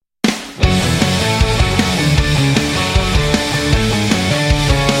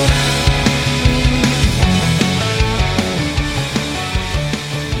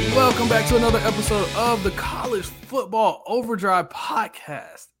episode of the College Football Overdrive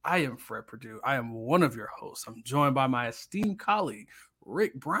podcast. I am Fred Perdue. I am one of your hosts. I'm joined by my esteemed colleague,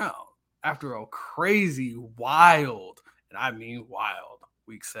 Rick Brown, after a crazy, wild, and I mean wild,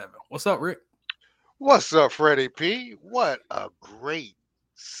 week 7. What's up, Rick? What's up, Freddie P? What a great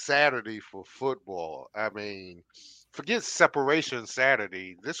Saturday for football. I mean, forget Separation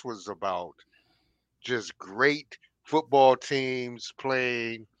Saturday. This was about just great football teams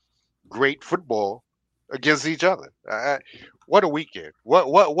playing great football against each other. What a weekend! What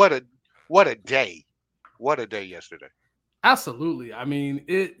a day! What a day yesterday. Absolutely. I mean,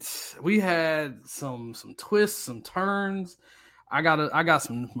 we had some twists, some turns. I got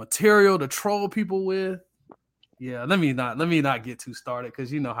some material to troll people with. Yeah, let me not get too started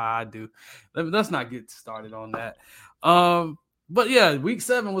because you know how I do. Let's not get started on that. But yeah, week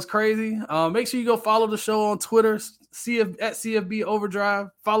 7 was crazy. Make sure you go follow the show on Twitter, at CFB Overdrive.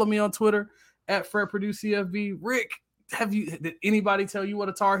 Follow me on Twitter at Fred Perdue CFB. Rick, did anybody tell you what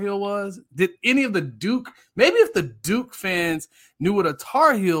a Tar Heel was? Did any of the Duke? Maybe if the Duke fans knew what a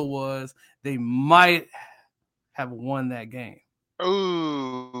Tar Heel was, they might have won that game.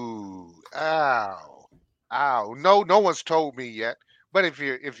 Ooh, ow. No one's told me yet. But if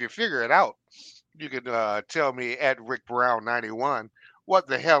you figure it out, you can tell me at Rick Brown 91 what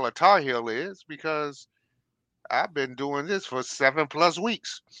the hell a Tar Heel is, because I've been doing this for 7+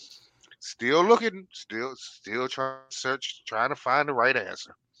 weeks. Still looking, still trying to search, trying to find the right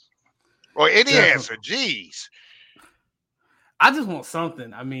answer. Or any answer. Jeez. I just want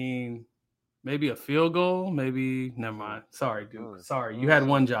something. I mean, maybe a field goal, maybe. Never mind. Sorry, Duke. Sorry. You had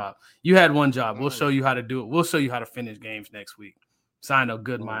one job. We'll show you how to do it. We'll show you how to finish games next week. Sign a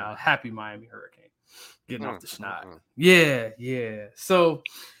good, happy Miami Hurricane. Getting off the schneid. Yeah. So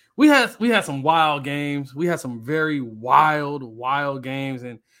we had some wild games. We had some very wild games.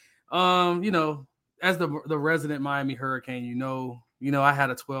 And as the resident Miami Hurricane, you know, I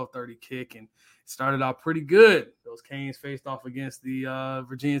had a 12:30 kick and started out pretty good. Those Canes faced off against the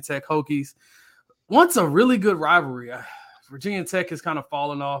Virginia Tech Hokies. Once a really good rivalry. Virginia Tech has kind of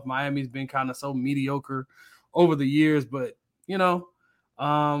fallen off. Miami's been kind of so mediocre over the years, but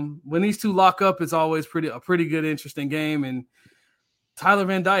when these two lock up, it's always a pretty good, interesting game. And Tyler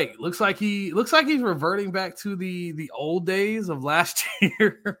Van Dyke looks like he's reverting back to the old days of last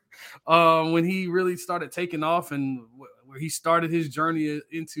year, when he really started taking off and where he started his journey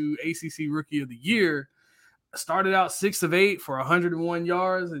into ACC Rookie of the Year. Started out 6 of 8 for 101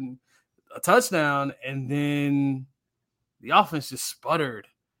 yards and a touchdown, and then the offense just sputtered.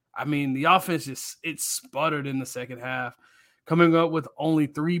 I mean, the offense it sputtered in the second half, coming up with only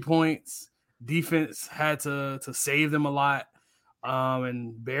 3 points. Defense had to save them a lot.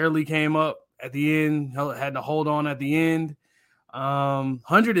 And barely came up at the end, had to hold on at the end.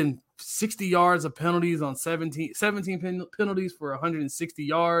 160 yards of penalties on 17 penalties for 160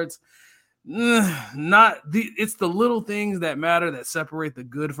 yards. It's the little things that matter that separate the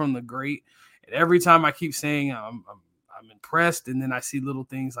good from the great. And every time I keep saying I'm impressed, and then I see little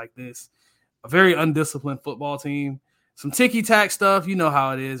things like this. A very undisciplined football team. Some ticky-tack stuff. You know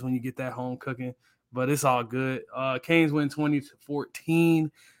how it is when you get that home cooking. But it's all good. Canes win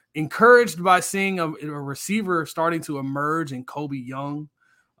 20-14. Encouraged by seeing a receiver starting to emerge in Kobe Young,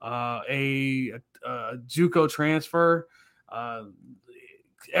 a JUCO transfer.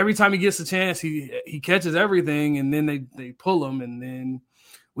 Every time he gets a chance, he catches everything, and then they pull him, and then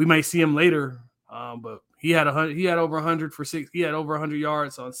we may see him later. But he had over 100 for 6. He had over 100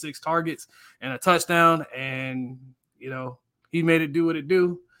 yards on 6 targets and a touchdown, and he made it do what it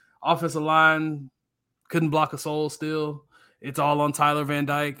do. Offensive line couldn't block a soul still. It's all on Tyler Van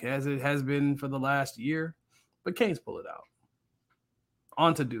Dyke, as it has been for the last year. But Canes pull it out.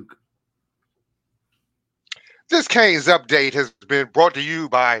 On to Duke. This Canes update has been brought to you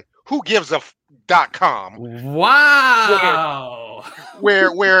by WhoGivesA.com. Wow.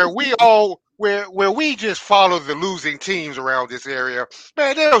 Where we just follow the losing teams around this area.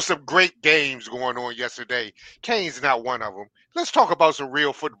 Man, there were some great games going on yesterday. Canes not one of them. Let's talk about some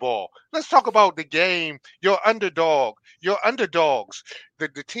real football. Let's talk about the game, your underdogs,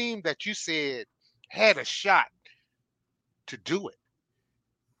 the team that you said had a shot to do it.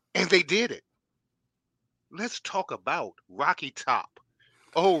 And they did it. Let's talk about Rocky Top.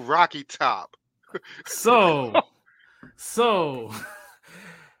 Oh, Rocky Top. So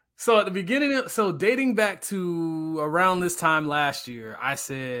at the beginning, dating back to around this time last year, I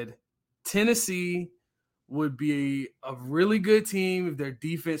said Tennessee would be a really good team if their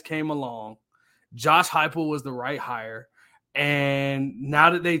defense came along. Josh Heupel was the right hire. And now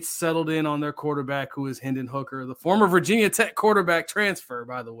that they've settled in on their quarterback, who is Hendon Hooker, the former Virginia Tech quarterback transfer,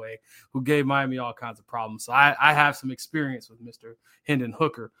 by the way, who gave Miami all kinds of problems. So I have some experience with Mr. Hendon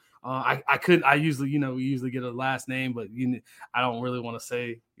Hooker. I usually, we usually get a last name, but I don't really want to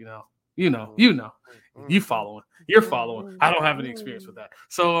say, you following, you're following. I don't have any experience with that.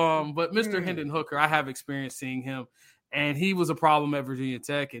 So, but Mr. Hendon Hooker, I have experience seeing him, and he was a problem at Virginia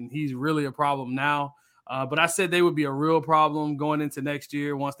Tech, and he's really a problem now. But I said they would be a real problem going into next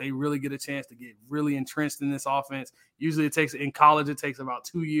year once they really get a chance to get really entrenched in this offense. Usually in college, it takes about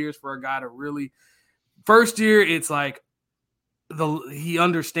 2 years for a guy to really – first year, it's like he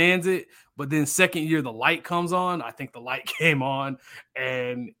understands it, but then second year, the light comes on. I think the light came on,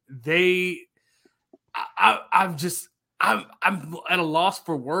 and I'm at a loss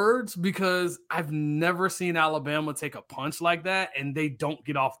for words because I've never seen Alabama take a punch like that, and they don't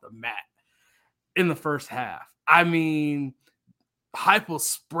get off the mat in the first half. I mean, Heupel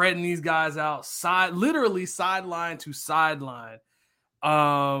spreading these guys out, literally sideline to sideline.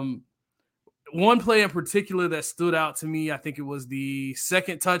 One play in particular that stood out to me, I think it was the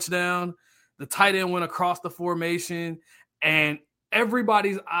second touchdown. The tight end went across the formation, and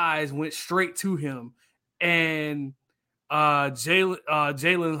everybody's eyes went straight to him. And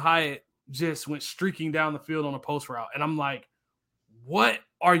Jalen Hyatt just went streaking down the field on a post route. And I'm like, what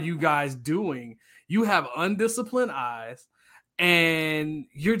are you guys doing? You have undisciplined eyes, and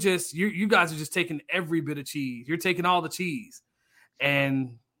you guys are just taking every bit of cheese. You're taking all the cheese.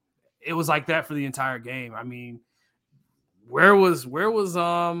 And it was like that for the entire game. I mean, where was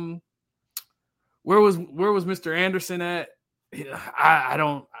Mr. Anderson at?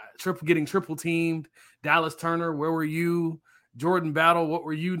 Getting triple teamed. Dallas Turner, where were you? Jordan Battle, what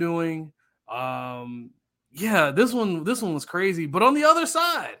were you doing? This one was crazy. But on the other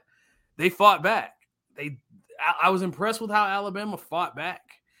side, they fought back. I was impressed with how Alabama fought back.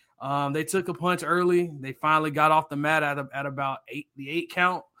 They took a punch early. They finally got off the mat at about the 8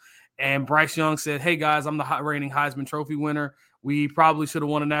 count. And Bryce Young said, "Hey guys, I'm the reigning Heisman Trophy winner. We probably should have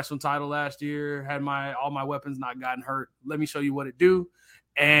won a national title last year. Had all my weapons not gotten hurt. Let me show you what it do."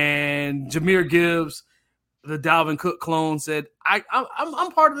 And Jahmyr Gibbs, the Dalvin Cook clone, said,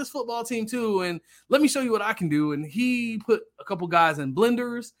 I'm part of this football team too, and let me show you what I can do. And he put a couple guys in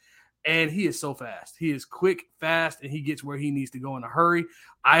blenders, and he is so fast. He is quick, fast, and he gets where he needs to go in a hurry.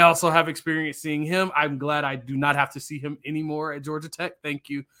 I also have experience seeing him. I'm glad I do not have to see him anymore at Georgia Tech. Thank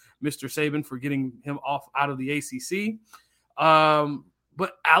you, Mr. Saban, for getting him out of the ACC.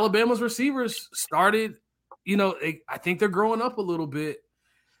 But Alabama's receivers started, I think they're growing up a little bit.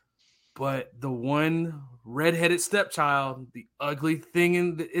 But the one redheaded stepchild, the ugly thing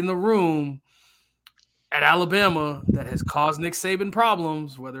in the room at Alabama that has caused Nick Saban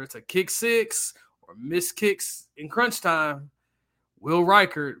problems, whether it's a kick six or missed kicks in crunch time, Will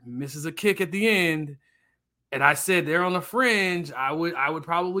Reichert misses a kick at the end. And I said they're on the fringe. I would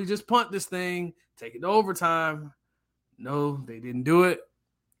probably just punt this thing, take it to overtime. No, they didn't do it.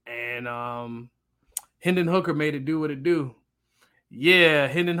 And Hendon Hooker made it do what it do. Yeah,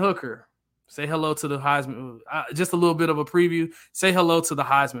 Hendon Hooker. Say hello to the Heisman. Just a little bit of a preview. Say hello to the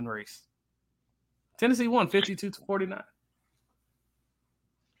Heisman race. Tennessee won 52-49.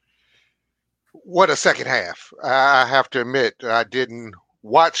 What a second half. I have to admit, I didn't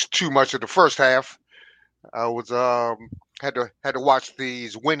watch too much of the first half. I was had to watch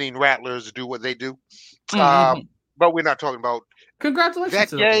these winning Rattlers do what they do. But we're not talking about congratulations that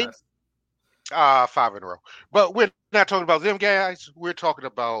to game. 5 in a row. But we're not talking about them guys. We're talking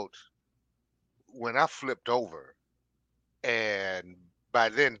about when I flipped over, and by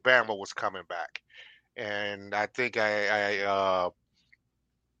then Bama was coming back, and I think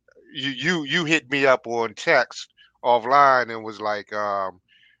you hit me up on text offline and was like,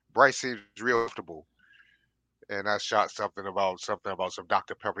 Bryce seems real comfortable, and I shot something about some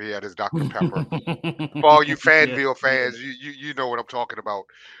Dr. Pepper. He had his Dr. Pepper. For all you Fanville fans, you know what I'm talking about.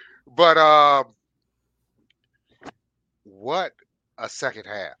 But what a second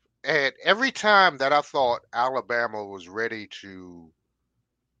half. And every time that I thought Alabama was ready to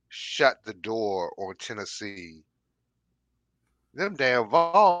shut the door on Tennessee, them damn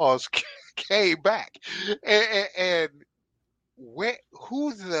Vols came back. And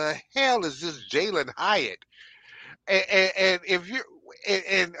who the hell is this Jalen Hyatt? And if you're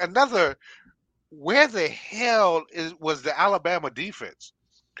and another, where the hell was the Alabama defense?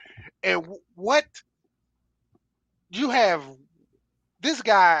 And what you have, this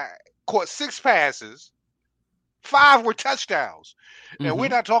guy caught 6 passes, 5 were touchdowns, and we're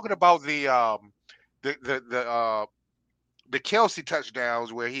not talking about the Kelsey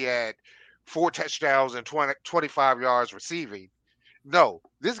touchdowns where he had 4 touchdowns and 25 yards receiving. No,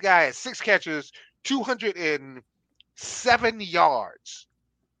 this guy had 6 catches, 207 yards,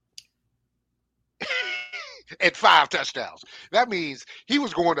 and 5 touchdowns. That means he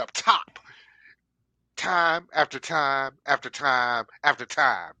was going up top time after time after time after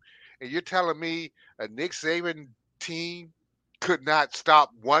time. And you're telling me a Nick Saban team could not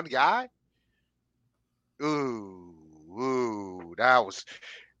stop one guy? Ooh, that was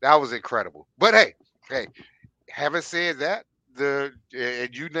incredible. But hey, having said that,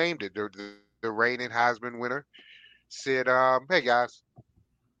 and you named it, the reigning Heisman winner said, "Hey guys,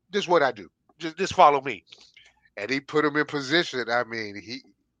 this is what I do. Just follow me." And he put him in position. I mean, he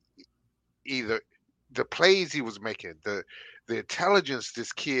either the plays he was making, the intelligence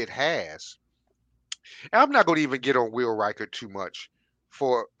this kid has. And I'm not going to even get on Will Riker too much.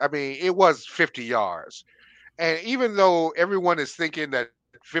 I mean, it was 50 yards. And even though everyone is thinking that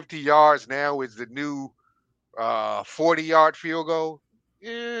 50 yards now is the new 40-yard field goal,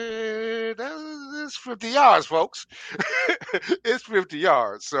 that's 50 yards, folks. It's 50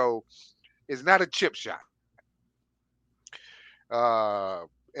 yards. So it's not a chip shot.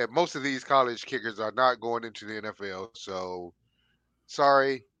 And most of these college kickers are not going into the NFL. So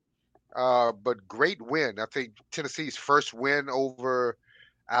sorry. But great win. I think Tennessee's first win over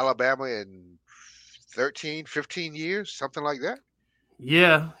Alabama in 13, 15 years, something like that.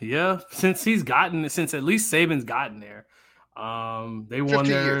 Yeah. Since at least Saban's gotten there. They won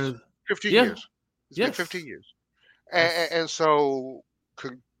their 15 years. It's been 15 years. And so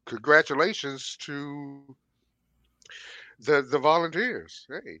congratulations to the Volunteers.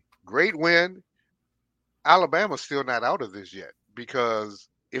 Hey, great win. Alabama's still not out of this yet, because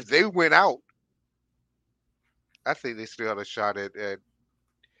if they went out, I think they still have a shot at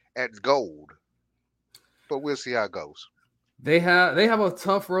gold. But we'll see how it goes. They have a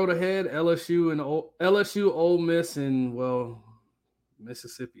tough road ahead. LSU, Ole Miss, and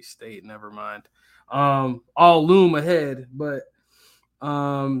Mississippi State. Never mind. All loom ahead, but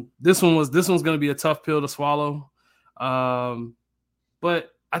this one's going to be a tough pill to swallow. But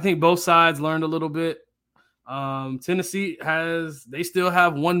I think both sides learned a little bit. Tennessee they still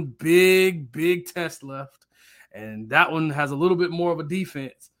have one big test left, and that one has a little bit more of a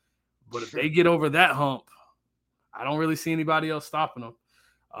defense. But if they get over that hump, I don't really see anybody else stopping them.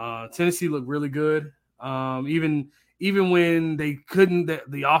 Tennessee looked really good. Even when they couldn't,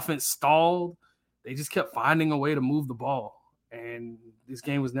 the offense stalled, they just kept finding a way to move the ball. And this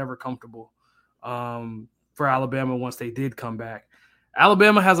game was never comfortable for Alabama once they did come back.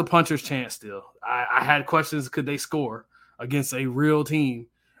 Alabama has a puncher's chance still. I had questions, could they score against a real team?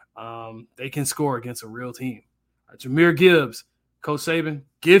 They can score against a real team. Jahmyr Gibbs, Coach Saban,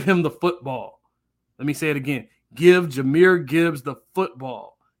 give him the football. Let me say it again. Give Jahmyr Gibbs the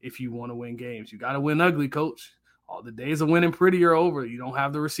football if you want to win games. You got to win ugly, Coach. All the days of winning pretty are over. You don't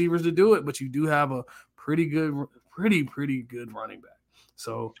have the receivers to do it, but you do have a pretty good running back.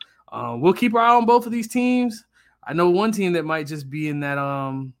 So we'll keep our eye on both of these teams. I know one team that might just be in that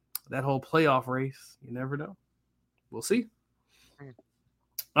whole playoff race. You never know. We'll see.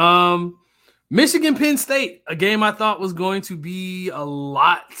 Michigan, Penn State, a game I thought was going to be a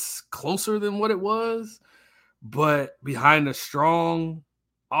lot closer than what it was, but behind a strong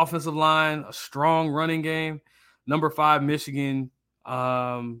offensive line, a strong running game, number 5 Michigan,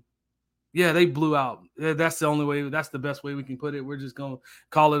 they blew out. That's the only way. That's the best way we can put it. We're just going to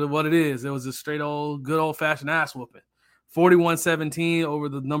call it what it is. It was a straight good old-fashioned ass whooping. 41-17 over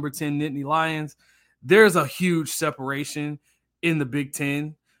the number 10 Nittany Lions. There's a huge separation in the Big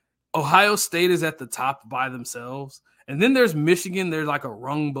Ten. Ohio State is at the top by themselves. And then there's Michigan. They're like a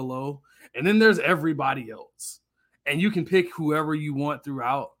rung below. And then there's everybody else. And you can pick whoever you want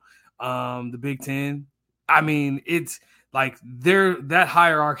throughout the Big Ten. I mean, it's like that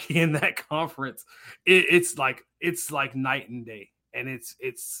hierarchy in that conference. It's like night and day. And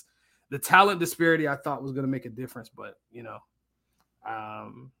it's the talent disparity I thought was going to make a difference. But,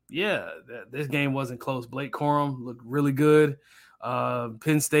 this game wasn't close. Blake Corum looked really good.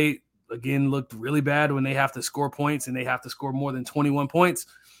 Penn State, again, looked really bad when they have to score points and they have to score more than 21 points.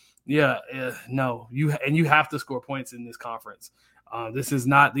 You have to score points in this conference. This is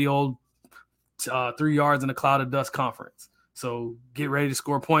not the old 3 yards in a cloud of dust conference. So get ready to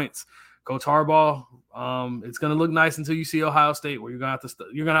score points. Coach Harbaugh, it's going to look nice until you see Ohio State, where you're going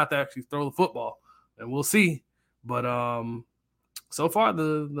to have to actually throw the football, and we'll see. But so far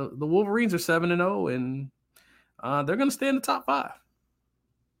the Wolverines are 7-0, and they're going to stay in the top 5.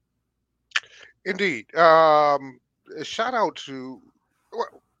 Indeed. Shout out to,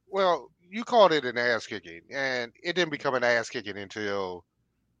 you called it an ass kicking, and it didn't become an ass kicking until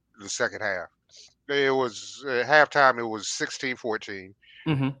the second half. It was at halftime. It was 16-14,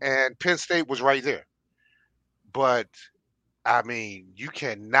 and Penn State was right there. But I mean, you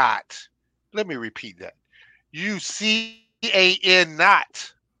cannot. Let me repeat that. UCAN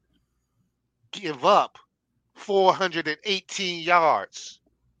not give up 418 yards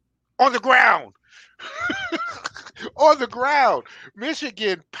on the ground. On the ground.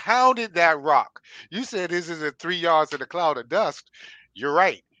 Michigan pounded that rock. You said this is 3 yards in a cloud of dust. You're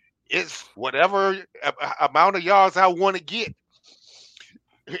right. It's whatever amount of yards I want to get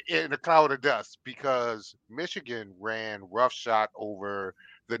in a cloud of dust, because Michigan ran roughshod over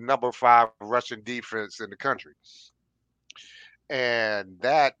the number 5 rushing defense in the country. And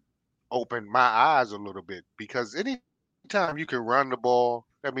that opened my eyes a little bit, because anytime you can run the ball,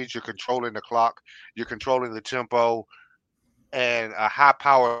 that means you're controlling the clock, you're controlling the tempo, and a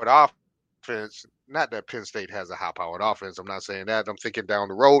high-powered offense. Not that Penn State has a high-powered offense. I'm not saying that. I'm thinking down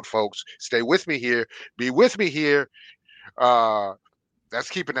the road, folks. Stay with me here. Be with me here. That's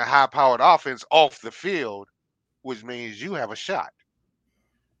keeping a high-powered offense off the field, which means you have a shot.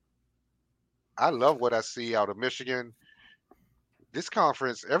 I love what I see out of Michigan. This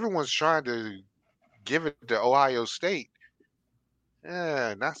conference, everyone's trying to give it to Ohio State.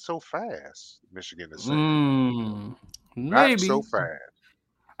 Yeah, not so fast, Michigan is saying. Maybe. Not so fast.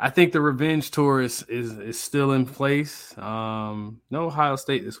 I think the revenge tour is still in place. No Ohio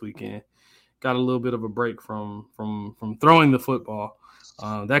State this weekend. Got a little bit of a break from throwing the football.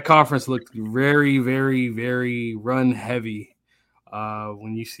 That conference looked very, very, very run heavy.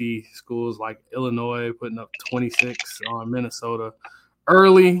 When you see schools like Illinois putting up 26 on Minnesota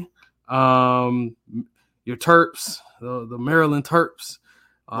early, your Terps, the Maryland Terps,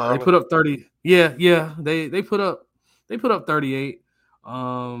 they put up 30. Yeah, they put up 38.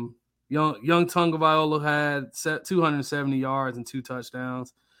 Young Tagovailoa had 270 yards and 2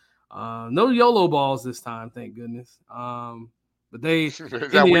 touchdowns. No YOLO balls this time, thank goodness. But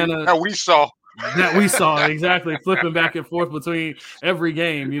Indiana that we saw exactly, flipping back and forth between every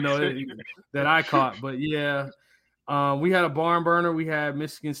game, that I caught. But yeah, we had a barn burner. We had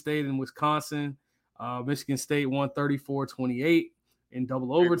Michigan State and Wisconsin. Michigan State won 34-28 in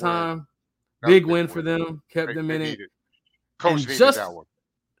double overtime. Big win for them. Kept them in it. Coach needed that one.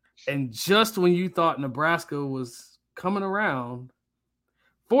 And just when you thought Nebraska was coming around,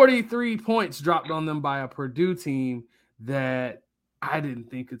 43 points dropped on them by a Purdue team that I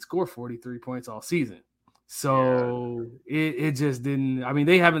didn't think could score 43 points all season. So it just didn't. I mean,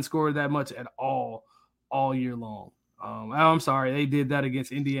 they haven't scored that much at all year long. I'm sorry, they did that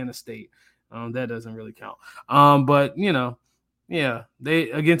against Indiana State. That doesn't really count. But they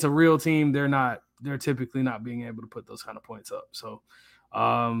against a real team, they're typically not being able to put those kind of points up. So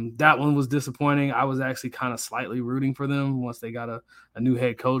that one was disappointing. I was actually kind of slightly rooting for them once they got a new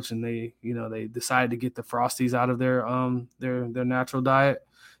head coach and they decided to get the Frosties out of their natural diet.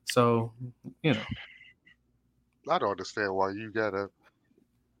 So, I don't understand why you got a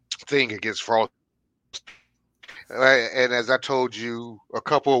thing against Frosties. And as I told you a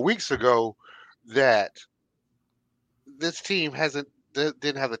couple of weeks ago, that this team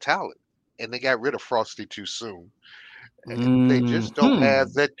didn't have the talent, and they got rid of Frosty too soon. They just don't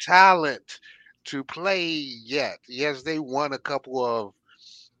have the talent to play yet. Yes, they won a couple of.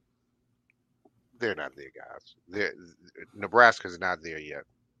 They're not there, guys. Nebraska's not there yet.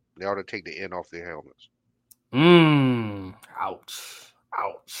 They ought to take the N off their helmets. Ouch.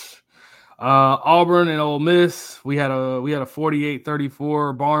 Auburn and Ole Miss. We had a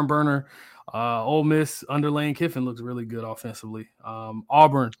 48-34 barn burner. Ole Miss under Lane Kiffin looks really good offensively.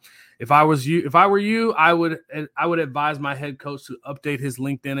 Auburn, if I were you, I would advise my head coach to update his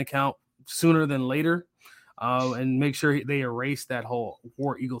LinkedIn account sooner than later, and make sure they erase that whole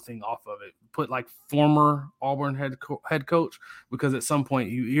War Eagle thing off of it. Put like former Auburn head coach, because at some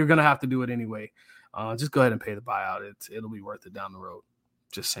point you're gonna have to do it anyway. Just go ahead and pay the buyout. It'll be worth it down the road.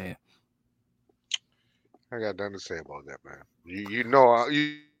 Just saying. I got nothing to say about that, man. You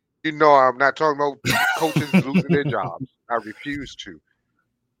know I'm not talking about coaches losing their jobs. I refuse to.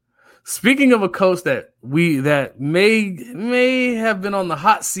 Speaking of a coach that may have been on the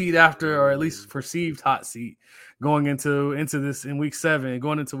hot seat after, or at least perceived hot seat, going into this in week 7,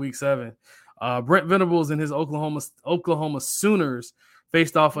 Brent Venables and his Oklahoma Sooners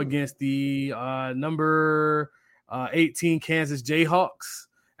faced off against the number 18 Kansas Jayhawks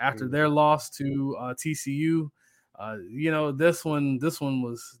after their loss to TCU. This one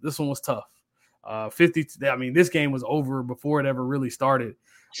was tough. 50. I mean, this game was over before it ever really started.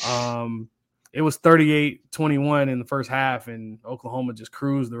 It was 38-21 in the first half, and Oklahoma just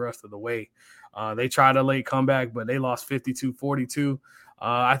cruised the rest of the way. They tried a late comeback, but they lost 52-42.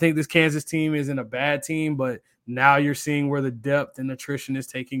 I think this Kansas team isn't a bad team, but now you're seeing where the depth and attrition is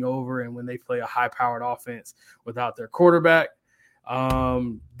taking over, and when they play a high-powered offense without their quarterback,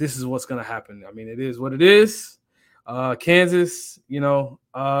 this is what's going to happen. I mean, it is what it is. Kansas, it's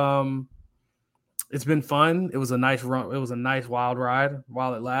been fun. It was a nice run. It was a nice wild ride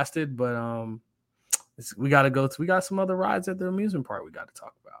while it lasted, but we got to go to. We got some other rides at the amusement park we got to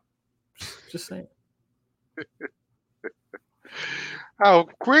talk about. Just saying. How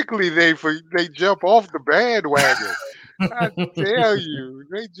quickly they jump off the bandwagon. I tell you,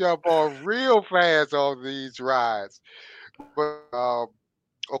 they jump off real fast on these rides. But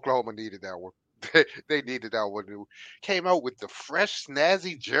Oklahoma needed that one. They needed that one. Came out with the fresh,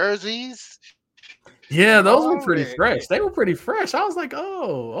 snazzy jerseys. Yeah, those were pretty fresh. They were pretty fresh. I was like,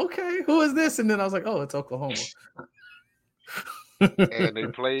 oh, okay, who is this? And then I was like, oh, it's Oklahoma. And they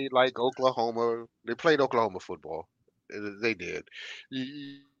played like Oklahoma. They played Oklahoma football. They did.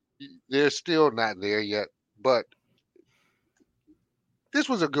 They're still not there yet, but this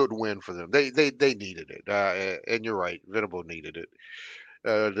was a good win for them. They needed it, and you're right. Venable needed it.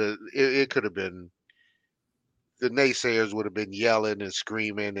 It could have been. The naysayers would have been yelling and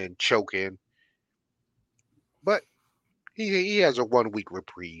screaming and choking, but he has a 1 week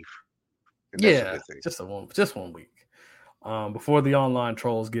reprieve. Yeah, just 1 week. Before the online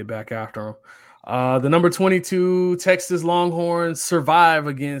trolls get back after him. The number 22 Texas Longhorns survive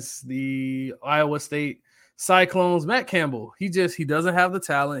against the Iowa State Cyclones. Matt Campbell, he doesn't have the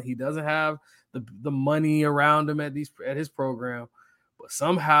talent. He doesn't have the money around him at his program. But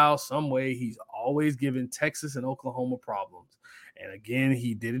somehow, some way, he's always given Texas and Oklahoma problems. And again,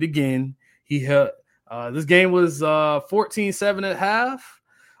 he did it again. He held, this game was 14-7 at half.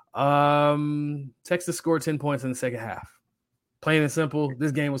 Texas scored 10 points in the second half. Plain and simple,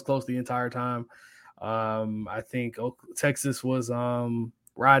 this game was close the entire time. I think Texas was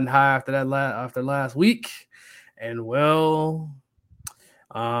riding high after last week, and they were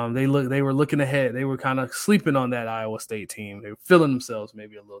looking ahead. They were kind of sleeping on that Iowa State team. They were feeling themselves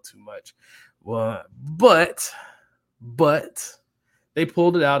maybe a little too much. Well, but they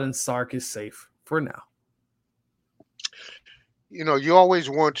pulled it out, and Sark is safe for now. You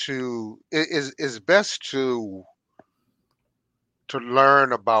always want to. It's best to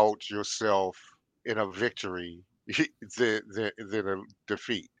learn about yourself in a victory than a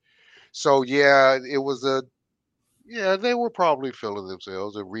defeat. So they were probably feeling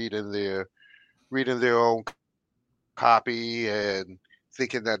themselves and reading their own copy and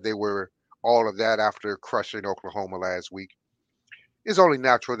thinking that they were all of that after crushing Oklahoma last week. It's only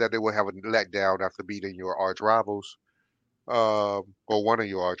natural that they will have a letdown after beating your arch rivals, or one of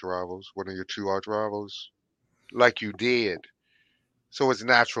your arch rivals, one of your two arch rivals, like you did. So it's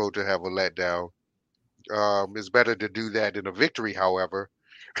natural to have a letdown. It's better to do that in a victory, however,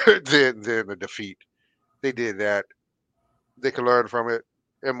 than a defeat. They did that. They can learn from it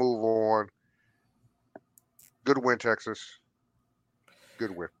and move on. Good win, Texas.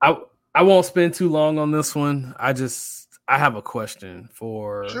 Good win. I won't spend too long on this one. I have a question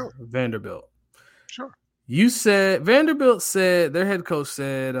for Vanderbilt. Sure. You said Vanderbilt said their head coach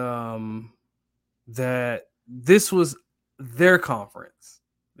said that this was their conference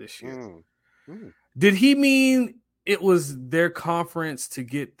this year. Did he mean it was their conference to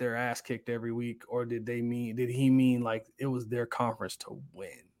get their ass kicked every week, or did he mean like it was their conference to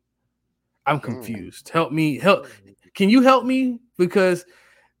win? I'm confused. Can you help me? Because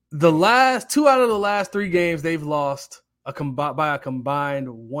the last 2 out of the last 3 games they've lost by a combined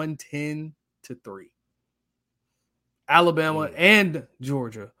 110-3. Alabama and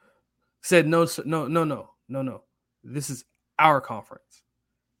Georgia said no. This is our conference,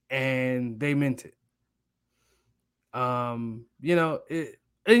 and they meant it. And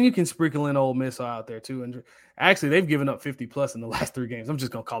you can sprinkle in Ole Miss out there too. And actually, they've given up 50+ in the last 3 games. I'm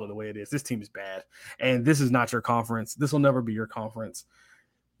just gonna call it the way it is. This team is bad, and this is not your conference. This will never be your conference.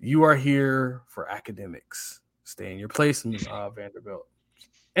 You are here for academics. Stay in your place in Vanderbilt,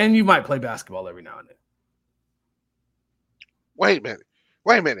 and you might play basketball every now and then. Wait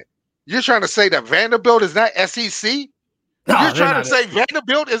a minute. You're trying to say that Vanderbilt is not SEC? No, you're trying to say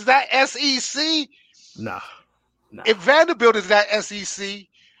Vanderbilt is not SEC? No. If Vanderbilt is not SEC,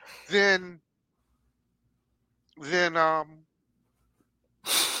 then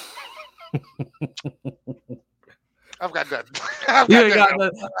I've got that. I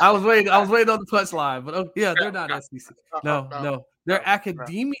was waiting on the punchline, but they're not SEC. No. They're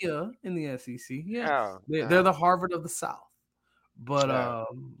academia in the SEC. Yeah, they're the Harvard of the South. But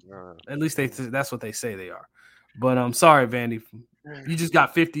at least that's what they say they are. But I'm sorry, Vandy. You just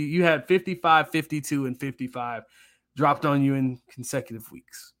got 50. You had 55, 52, and 55. dropped on you in consecutive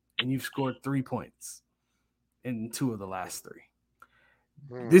weeks, and you've scored 3 points in 2 of the last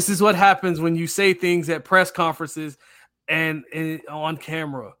 3. This is what happens when you say things at press conferences and on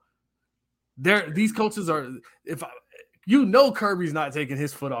camera. These coaches are Kirby's not taking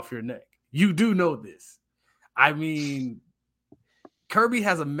his foot off your neck. You do know this. I mean, Kirby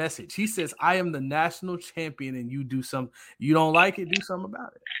has a message. He says, I am the national champion, and you do something. You don't like it, do something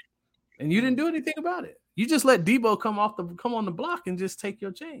about it. And you didn't do anything about it. You just let Debo come on the block and just take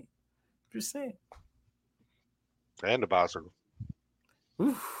your chain. Just saying. And the bicycle.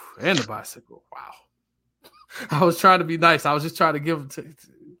 Oof, and the bicycle. Wow. I was trying to be nice. I was just trying to give it to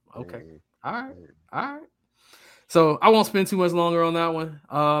okay. All right. So I won't spend too much longer on that one.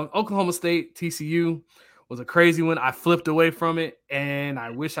 Oklahoma State, TCU was a crazy one. I flipped away from it, and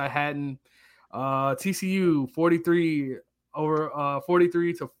I wish I hadn't. TCU 43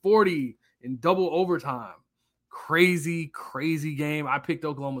 to 40 in double overtime. Crazy game. I picked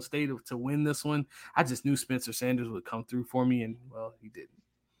Oklahoma State to win this one. I just knew Spencer Sanders would come through for me, and, well, he didn't.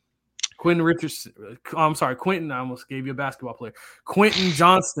 Quentin, I almost gave you a basketball player. Quentin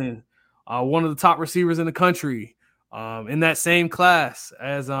Johnston, one of the top receivers in the country, in that same class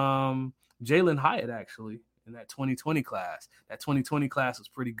as Jalen Hyatt, actually, in that 2020 class. That 2020 class was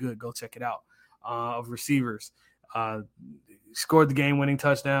pretty good. Go check it out, of receivers. Scored the game-winning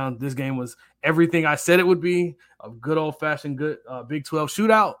touchdown. This game was everything I said it would be, a good old-fashioned good Big 12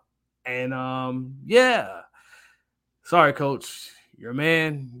 shootout. And, yeah. Sorry, Coach. You're a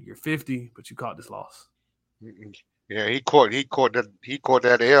man. You're 50, but you caught this loss. Yeah, he caught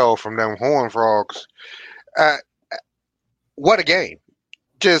that L from them Horned Frogs. What a game.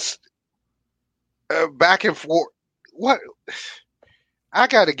 Just back and forth. What? I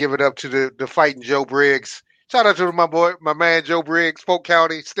got to give it up to the fighting Joe Briggs. Shout out to my man Joe Briggs, Polk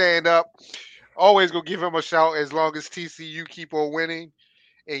County, stand up. Always gonna give him a shout as long as TCU keep on winning.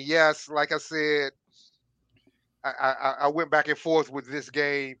 And yes, like I said, I went back and forth with this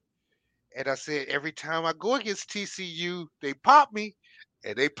game, and I said every time I go against TCU, they pop me,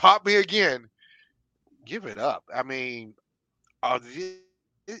 and they pop me again. Give it up. I mean, are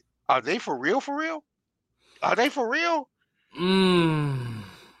they for real? For real? Are they for real?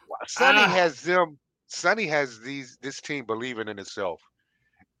 Sonny has this team believing in itself,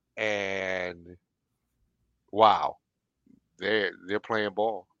 and wow, they're playing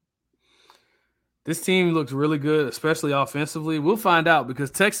ball. This team looks really good, especially offensively. We'll find out because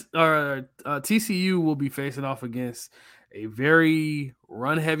TCU will be facing off against a very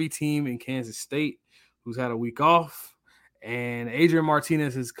run-heavy team in Kansas State, who's had a week off, and Adrian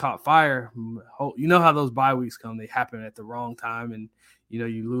Martinez has caught fire. You know how those bye weeks come; they happen at the wrong time, and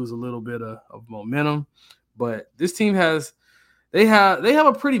you lose a little bit of momentum. But this team have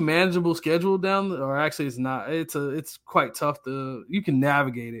a pretty manageable schedule down there, or actually it's not. It's quite tough you can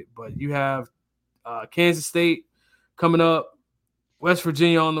navigate it, but you have Kansas State coming up, West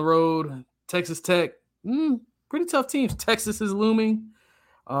Virginia on the road, Texas Tech, pretty tough teams. Texas is looming.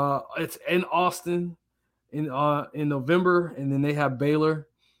 It's in Austin in November, and then they have Baylor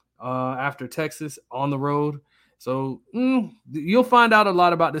after Texas on the road. So you'll find out a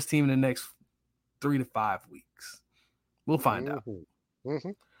lot about this team in the next 3 to 5 weeks. We'll find out.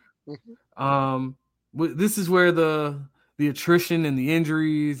 This is where the attrition and the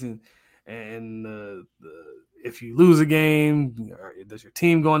injuries and if you lose a game, does your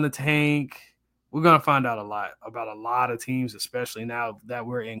team go in the tank? We're going to find out a lot about a lot of teams, especially now that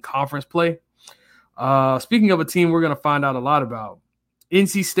we're in conference play. Speaking of a team we're going to find out a lot about,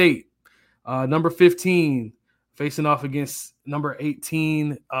 NC State, number 15, facing off against number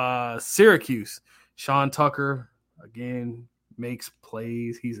 18, Syracuse. Sean Tucker, again, makes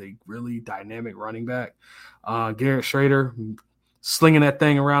plays. He's a really dynamic running back. Garrett Schrader, slinging that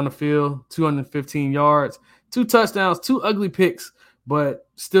thing around the field, 215 yards, 2 touchdowns, 2 ugly picks, but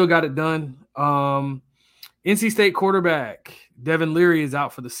still got it done. NC State quarterback Devin Leary is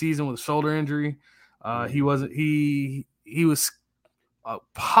out for the season with a shoulder injury. He was a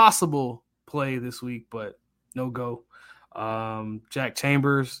possible play this week, but no go. Jack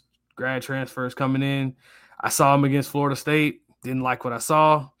Chambers, grad transfers coming in. I saw him against Florida State. Didn't like what I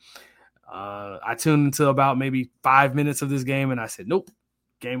saw. I tuned into about maybe 5 minutes of this game, and I said, nope,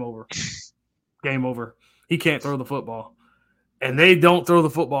 game over. Game over. He can't throw the football. And they don't throw the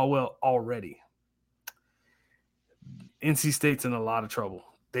football well already. NC State's in a lot of trouble.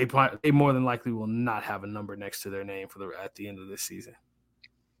 They more than likely will not have a number next to their name at the end of this season.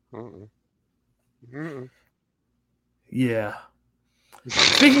 Yeah.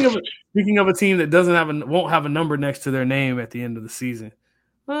 Speaking of a team that won't have a number next to their name at the end of the season,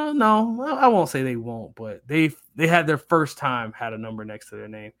 No, I won't say they won't, but they had their first time had a number next to their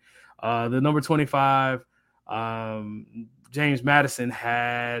name. The number 25, James Madison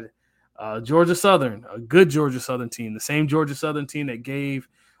had Georgia Southern, a good Georgia Southern team, the same Georgia Southern team that gave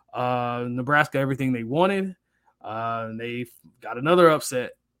Nebraska everything they wanted. They got another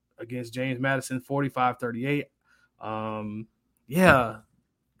upset against James Madison, 45-38. Yeah,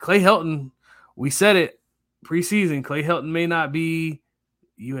 Clay Helton, we said it preseason. Clay Helton may not be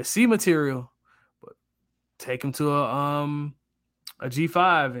USC material, but take him to a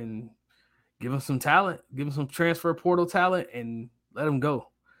G5 and give him some talent, give him some transfer portal talent, and let him go.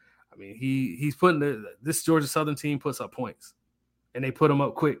 I mean, he's putting this Georgia Southern team puts up points, and they put them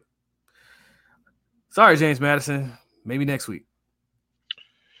up quick. Sorry, James Madison. Maybe next week.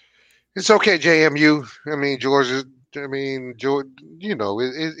 It's okay, JMU. I mean, Georgia. I mean, Georgia. You know,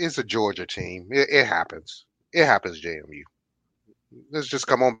 it's a Georgia team. It happens. It happens, JMU. Let's just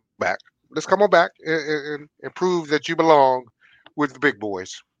come on back. Let's come on back and prove that you belong with the big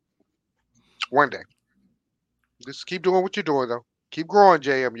boys. One day. Just keep doing what you're doing, though. Keep growing,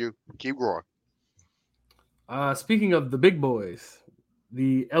 JMU. Keep growing. Speaking of the big boys,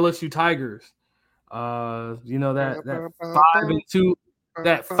 the LSU Tigers. You know that 5-2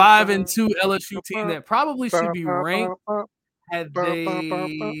 LSU team that probably should be ranked had they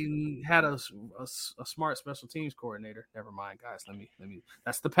had a smart special teams coordinator. Never mind, guys. Let me.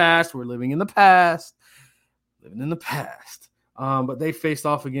 That's the past. We're living in the past. But they faced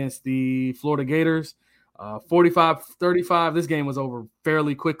off against the Florida Gators, 45-35. This game was over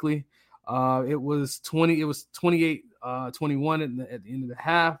fairly quickly. It was 28-21 at the end of the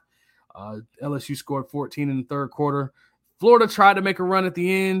half. LSU scored 14 in the third quarter. Florida tried to make a run at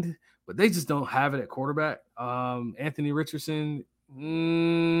the end, but they just don't have it at quarterback. Anthony Richardson,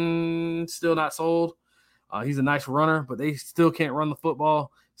 still not sold. He's a nice runner, but they still can't run the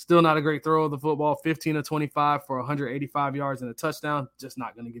football. Still not a great throw of the football. 15 of 25 for 185 yards and a touchdown. Just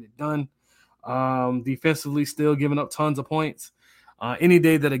not going to get it done. Defensively, still giving up tons of points. Any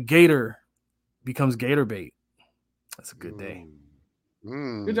day that a Gator becomes Gator bait, that's a good day.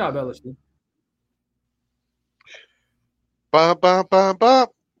 Good job, LSU. Bump, bump, bump,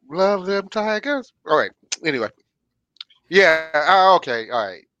 bump. Love them Tigers. All right. Anyway. Yeah. Okay. All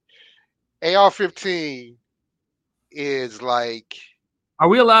right. AR-15 is like. Are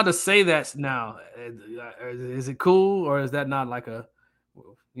we allowed to say that now? Is it cool, or is that not like a,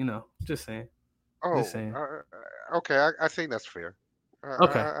 just saying? Oh, just saying. Okay. I think that's fair.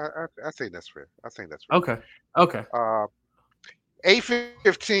 Okay. I think that's fair. Okay.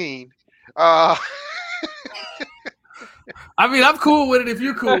 A-15. I mean, I'm cool with it if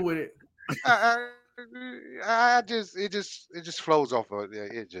you're cool with it. it just flows off of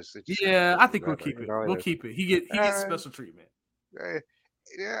it. Yeah, I think we'll keep it. We'll keep it. He gets special treatment.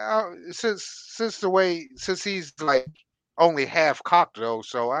 Yeah, since he's like only half cocked though,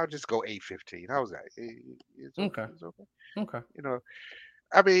 so I'll just go A-15. How's that? It's okay. Okay. You know,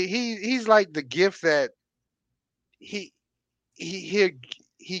 I mean, he's like the gift that he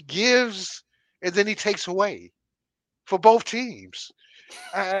gives and then he takes away for both teams.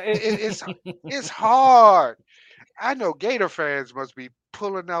 It's hard. I know Gator fans must be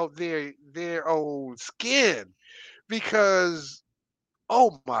pulling out their own skin because,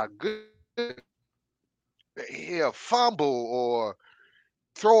 oh my goodness, he'll fumble or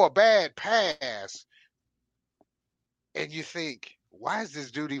throw a bad pass, and you think, why is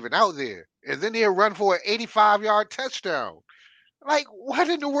this dude even out there? And then he'll run for an 85-yard touchdown. Like, what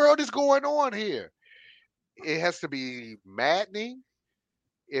in the world is going on here? It has to be maddening.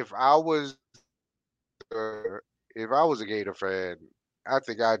 If I was a Gator fan, I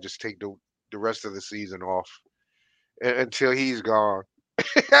think I'd just take the rest of the season off until he's gone.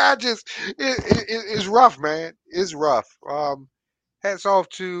 It's rough, man. It's rough. Hats off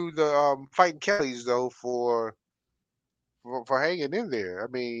to the Fighting Kellys though for hanging in there. I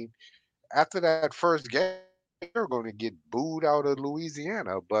mean, after that first game, they're going to get booed out of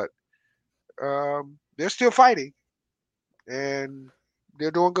Louisiana, but they're still fighting, and they're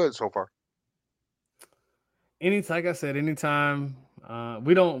doing good so far. Like I said, anytime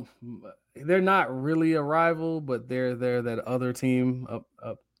they're not really a rival, but they're that other team up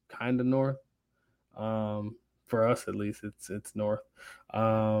kind of north. For us at least, it's north.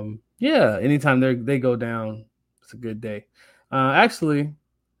 Yeah, anytime they go down, it's a good day. Actually,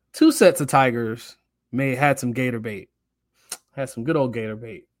 2 sets of Tigers had some Gator bait. Had some good old Gator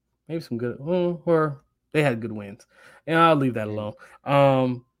bait. Maybe some good, or they had good wins. And I'll leave that alone.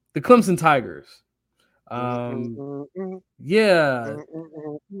 The Clemson Tigers.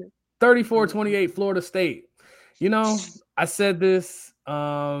 34-28 Florida State. I said this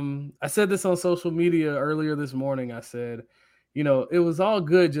I said this on social media earlier this morning. I said, it was all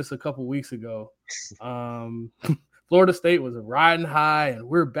good just a couple weeks ago. Florida State was riding high, and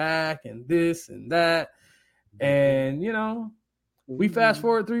we're back, and this and that. And, we fast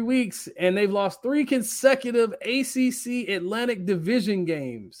forward 3 weeks, and they've lost 3 consecutive ACC Atlantic Division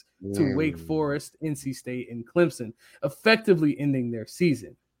games to Wake Forest, NC State, and Clemson, effectively ending their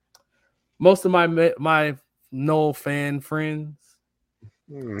season. Most of my Noel fan friends,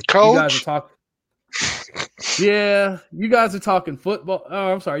 Coach? you guys are talking. Yeah, you guys are talking football.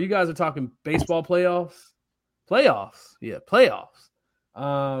 Oh, I'm sorry, you guys are talking baseball playoffs. Yeah, playoffs.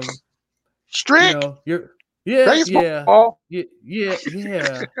 Strict. Baseball.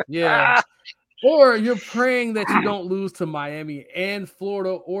 Yeah. Or you're praying that you don't lose to Miami and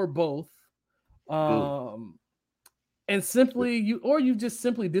Florida or both. And simply you just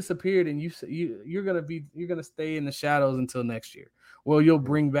simply disappeared, and you're gonna stay in the shadows until next year. Well, you'll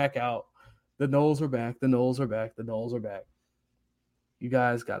bring back out the Noles are back. The Noles are back. The Noles are back. You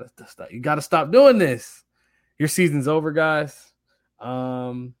guys gotta stop. You gotta stop doing this. Your season's over, guys.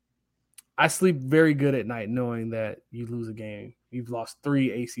 I sleep very good at night knowing that you lose a game. You've lost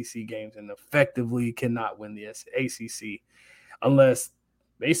 3 ACC games and effectively cannot win the ACC unless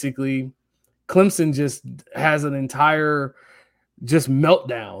basically Clemson just has an entire just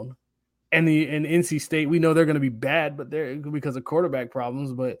meltdown. And NC State, we know they're going to be bad, but they're because of quarterback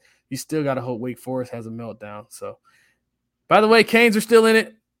problems. But you still got to hope Wake Forest has a meltdown. So, by the way, Canes are still in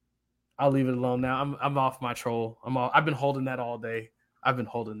it. I'll leave it alone now. I'm off my troll. I've been holding that all day. I've been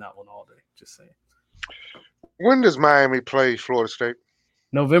holding that one all day. Just saying. When does Miami play Florida State?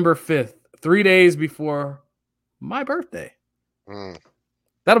 November 5th, 3 days before my birthday.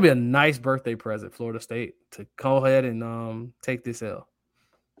 That'll be a nice birthday present, Florida State, to go ahead and take this L.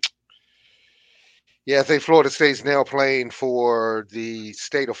 Yeah, I think Florida State's now playing for the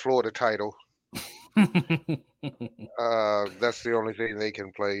state of Florida title. That's the only thing they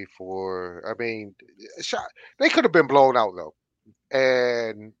can play for. I mean, they could have been blown out though.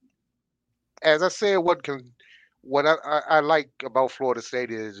 And as I said, what I like about Florida State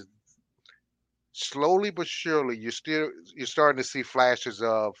is slowly but surely you're starting to see flashes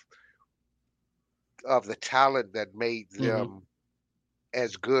of the talent that made them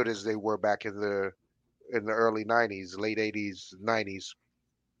as good as they were back in the early 90s, late 80s, 90s.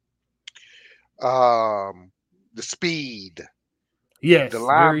 The speed. Yes, the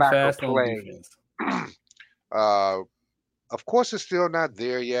very linebacker fast play. on defense. Of course, it's still not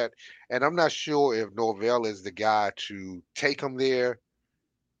there yet, and I'm not sure if Norvell is the guy to take him there.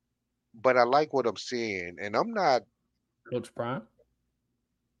 But I like what I'm seeing, and I'm not. Coach Prime.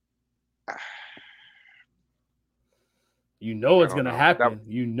 You know it's going to happen.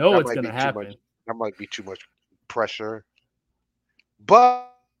 You know it's going to happen. That might be too much pressure.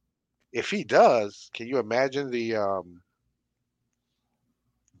 But if he does, can you imagine the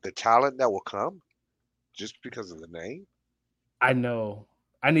talent that will come just because of the name? I know.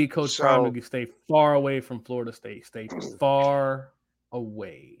 I need Coach Prime to stay far away from Florida State. Stay far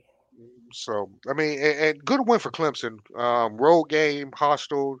away. So, I mean, and good win for Clemson. Road game,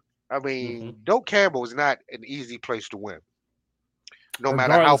 hostile. I mean, Doak Campbell is not an easy place to win. No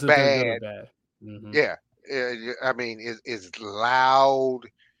matter how bad. Yeah. I mean, it's loud,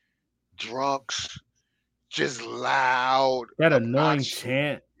 drunks, just loud. That annoying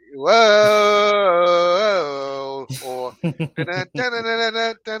chant. Whoa.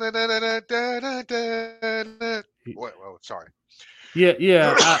 Or sorry. Yeah.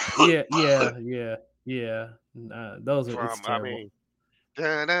 Those are it's terrible.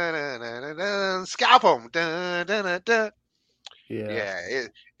 Scalp them. Yeah,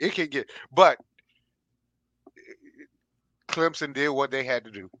 it can get, but Clemson did what they had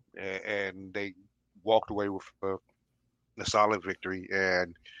to do, and they walked away with a solid victory,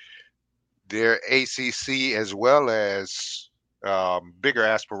 and their ACC as well as bigger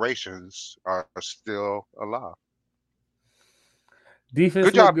aspirations are still alive. Defense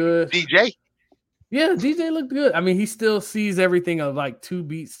good job, good. DJ. Yeah, DJ looked good. I mean, he still sees everything of like 2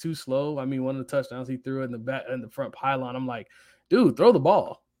 beats too slow. I mean, one of the touchdowns he threw in the front pylon. I'm like, dude, throw the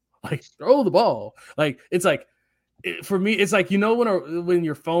ball. Like, throw the ball. Like, it's like, for me, it's like, when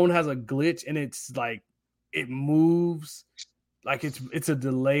your phone has a glitch and it's like, it moves, like it's a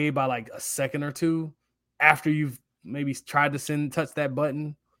delay by like a second or two after you've maybe tried to touch that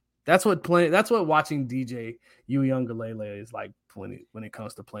button. That's what watching DJ Uiagalelei is like when it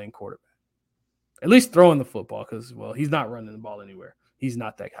comes to playing quarterback. At least throwing the football, because, well, he's not running the ball anywhere. He's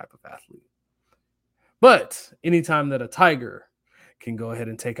not that type of athlete. But anytime that a Tiger can go ahead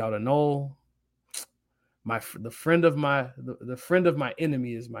and take out a Nole, the friend of my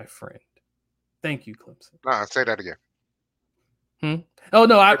enemy is my friend. Thank you, Clemson. Say that again. Oh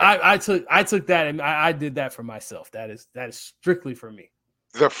no, I took that and I did that for myself. That is strictly for me.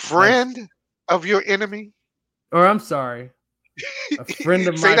 The friend of your enemy? Or I'm sorry. A friend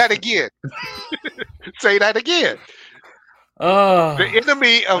of Say that again. Say that again. The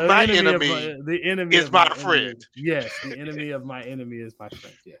enemy of my enemy is my friend. Yes, the enemy of my enemy is my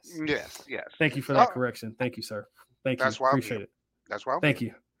friend. Yes. Yes. Thank you for that correction. Thank you, sir. Thank you. Appreciate it. That's why. Thank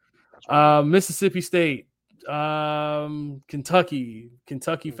you. Mississippi State, Kentucky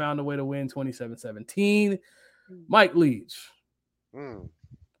found a way to win 27-17. Mike Leach.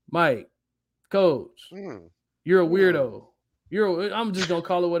 Mike, coach, you're a weirdo. I'm just gonna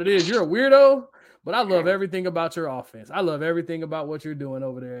call it what it is. You're a weirdo, but I love everything about your offense. I love everything about what you're doing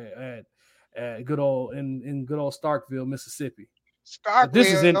over there at good old Starkville, Mississippi.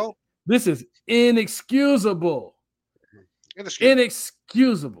 This is inexcusable.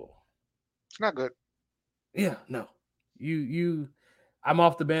 Inexcusable. It's not good. Yeah, no. I'm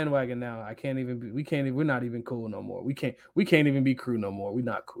off the bandwagon now. We're not even cool no more. We can't even be crew no more. We're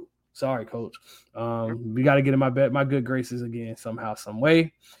not cool. Sorry, coach. We got to get in my good graces again somehow, some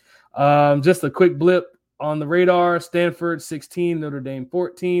way. Just a quick blip on the radar. Stanford 16, Notre Dame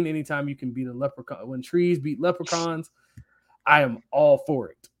 14. Anytime you can beat a leprechaun, when trees beat leprechauns, I am all for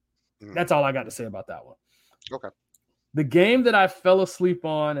it. That's all I got to say about that one. Okay. The game that I fell asleep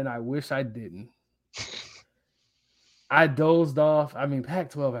on, and I wish I didn't. I dozed off. I mean,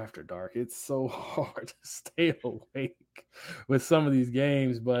 Pac-12 after dark. It's so hard to stay awake with some of these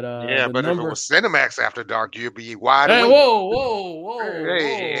games. But but if it was Cinemax after dark, you'd be wide awake.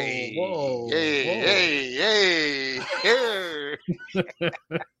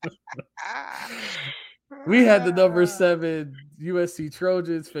 We had the number 7 USC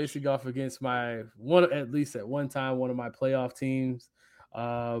Trojans facing off against at least at one time, one of my playoff teams,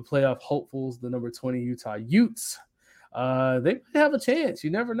 playoff hopefuls, the number 20 Utah Utes. They may have a chance. You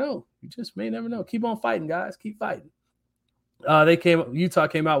never know. You just may never know. Keep on fighting, guys. Keep fighting. Utah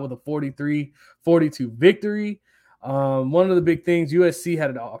came out with a 43-42 victory. One of the big things, USC had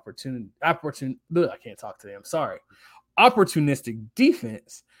an I can't talk today. I'm sorry. Opportunistic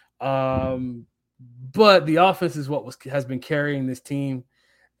defense. But the offense is what has been carrying this team.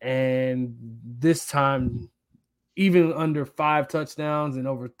 And this time, even under 5 touchdowns and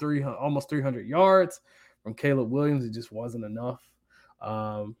over almost 300 yards from Caleb Williams, it just wasn't enough.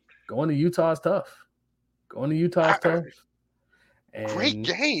 Going to Utah is tough. And great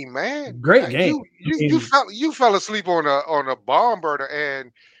game, man. Great game. You fell asleep on a barn burner,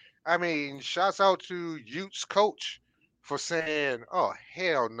 and I mean, shouts out to Utes coach for saying, "Oh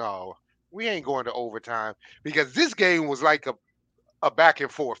hell no, we ain't going to overtime," because this game was like a back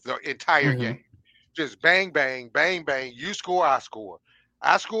and forth the entire game, just bang bang bang bang. You score, I score.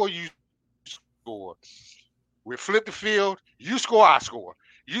 I score, you score. We flip the field. You score, I score.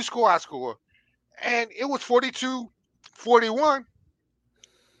 You score, I score. And it was 42-41.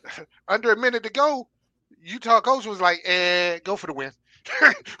 Under a minute to go, Utah coach was like, go for the win.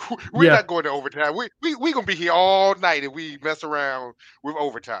 We're not going to overtime. We going to be here all night if we mess around with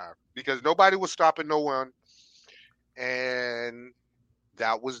overtime, because nobody was stopping no one. And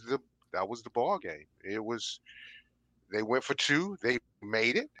that was the ball game. They went for 2. They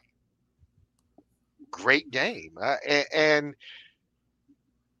made it. Great game, and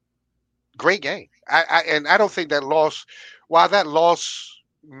great game. I don't think that loss, while that loss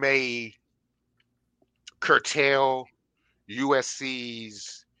may curtail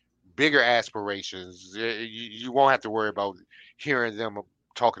USC's bigger aspirations, you won't have to worry about hearing them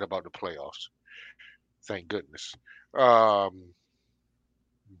talking about the playoffs. Thank goodness. But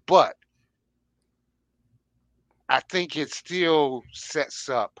I think it still sets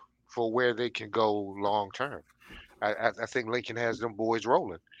up for where they can go long term. I think Lincoln has them boys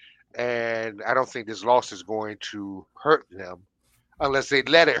rolling. And I don't think this loss is going to hurt them unless they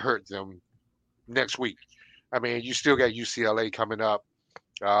let it hurt them next week. I mean, you still got UCLA coming up.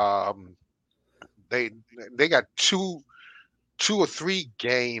 They got two or three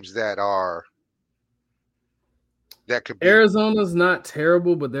games that could be. Arizona's not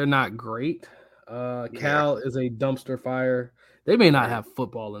terrible, but they're not great. Cal is a dumpster fire. They may not have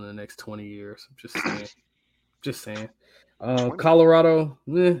football in the next 20 years. I'm just saying. Colorado,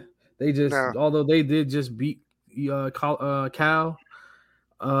 although they did just beat Cal.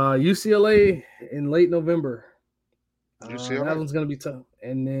 UCLA in late November. That one's going to be tough.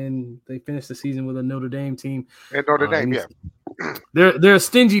 And then they finish the season with a Notre Dame team. And Notre Dame, They're a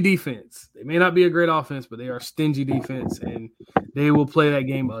stingy defense. They may not be a great offense, but they are a stingy defense, and they will play that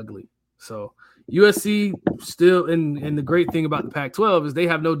game ugly. So USC still, and the great thing about the Pac-12 is they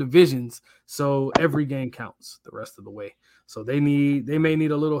have no divisions, so every game counts the rest of the way. So they may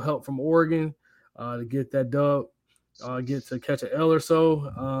need a little help from Oregon to get that dub, get to catch an L or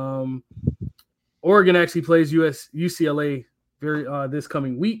so. Oregon actually plays UCLA this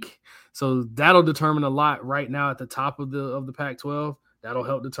coming week, so that'll determine a lot right now at the top of the Pac-12. That'll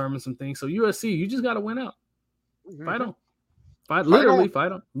help determine some things. So USC, you just got to win out. Mm-hmm. Fight on. Literally.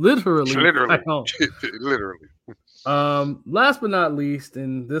 Fight on. Last but not least,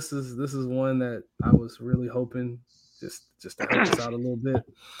 and this is one that I was really hoping just to help us out a little bit.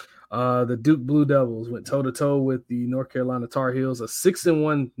 The Duke Blue Devils went toe-to-toe with the North Carolina Tar Heels, a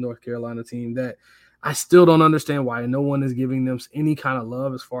 6-1 North Carolina team that I still don't understand why no one is giving them any kind of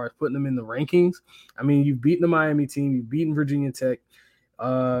love as far as putting them in the rankings. I mean, you've beaten the Miami team, you've beaten Virginia Tech.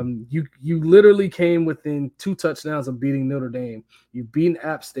 You literally came within 2 touchdowns of beating Notre Dame. You've beaten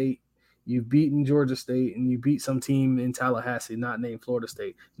App State, you've beaten Georgia State, and you beat some team in Tallahassee, not named Florida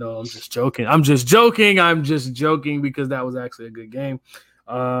State. No, I'm just joking. I'm just joking because that was actually a good game.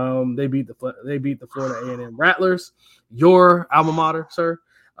 They beat the Florida A&M Rattlers, your alma mater, sir.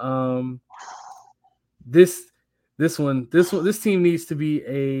 This team needs to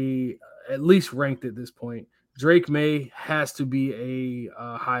be at least ranked at this point. Drake May has to be a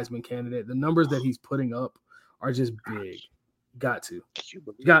Heisman candidate. The numbers that he's putting up are just big. Got to. Did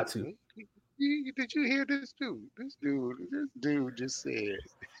you hear this dude? This dude just said.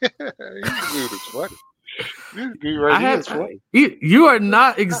 This dude is funny. This dude right here is funny. You are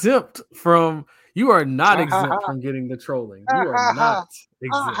not exempt from getting the trolling. You are not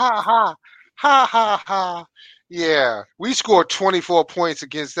exempt. Ha ha ha. Yeah, we scored 24 points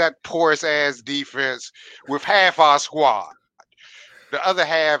against that porous ass defense with half our squad. The other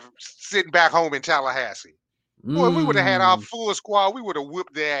half sitting back home in Tallahassee. Boy, if we would have had our full squad, we would have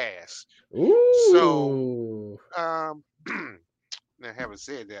whipped their ass. Ooh. So, now having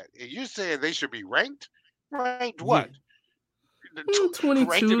said that, you said they should be ranked? Ranked what? Yeah. 22,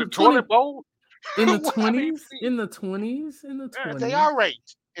 ranked in the toilet bowl? In the 20s? In the 20s? They are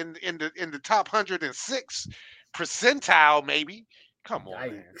ranked in the top 106 percentile, maybe. Come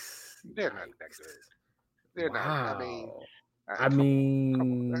on, man. They're not that good. They're not.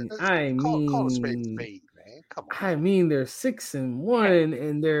 Call a spade, man. Come on. I mean, they're 6-1,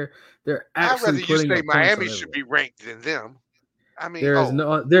 and they're actually. I'd rather you say Miami should be ranked than them. I mean, there's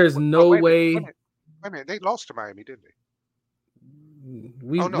no way. Wait a minute, they lost to Miami, didn't they?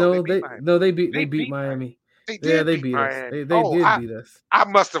 They beat Miami. They beat us. They did beat us. I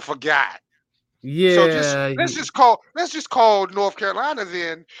must have forgot. Yeah. So let's just call North Carolina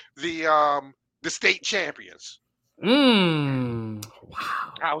then the state champions. Wow.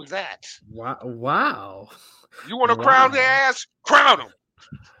 How's that? Wow. You want to crown their ass? Crown them.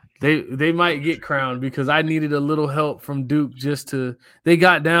 They might get crowned because I needed a little help from Duke they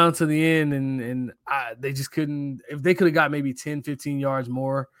got down to the end and they just couldn't. If they could have got maybe 10, 15 yards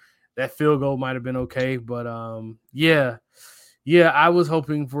more, that field goal might have been okay. But yeah, I was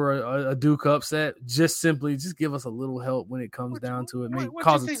hoping for a Duke upset. Just give us a little help when it comes down to it.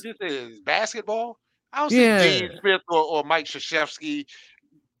 What you think this is? Basketball? I don't see Dean Smith or Mike Krzyzewski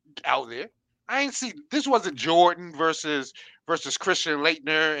out there. I ain't see. This wasn't Jordan versus Christian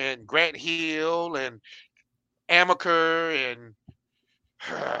Laettner and Grant Hill and Amaker and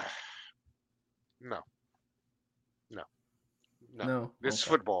no. This is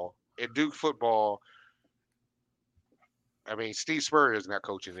football. At Duke football, I mean, Steve Spurrier is not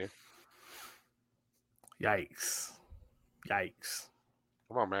coaching there. Yikes.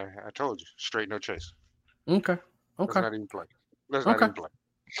 Come on, man. I told you. Straight no chase. Okay. Let's not even play.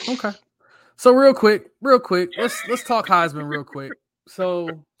 Okay. So real quick, let's talk Heisman real quick. So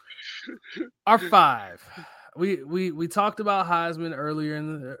our 5, we talked about Heisman earlier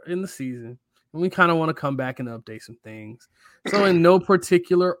in the season, and we kind of want to come back and update some things. So in no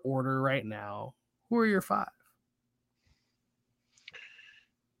particular order right now, who are your 5?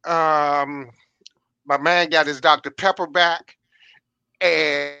 My man got his Dr. Pepper back,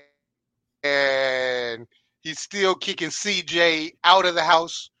 and he's still kicking CJ out of the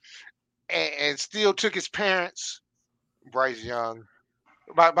house. And still took his parents, Bryce Young,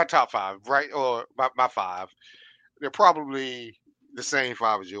 my top 5, right? Or my 5. They're probably the same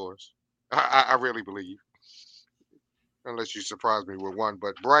 5 as yours. I really believe. Unless you surprise me with one.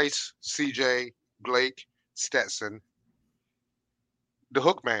 But Bryce, CJ, Blake, Stetson, the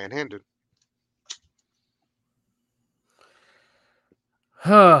hook man, Hendon.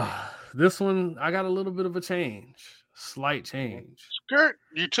 This one, I got a little bit of a change. Slight change. Skirt,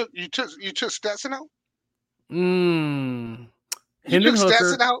 you took Stetson out? Hendon you took Hooker,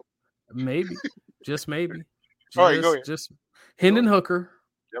 Stetson out? Maybe, just maybe, All right, go ahead. just Hendon Hooker,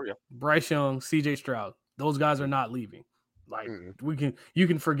 Yeah. Bryce Young, C.J. Stroud. Those guys are not leaving. Like you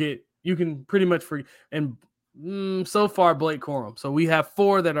can forget. You can pretty much forget. And so far, Blake Corum. So we have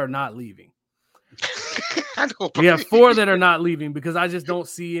 4 that are not leaving. We have 4 that are not leaving because I just don't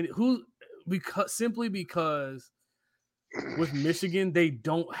see it. Because with Michigan, they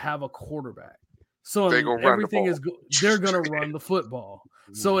don't have a quarterback. So everything is they're going to run the football.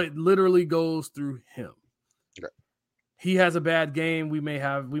 So it literally goes through him. Okay. He has a bad game. We may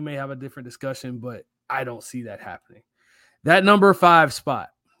have a different discussion, but I don't see that happening. That number 5 spot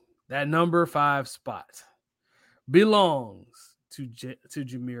belongs to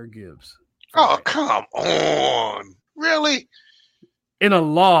Jahmyr Gibbs. Oh, come on. Really? In a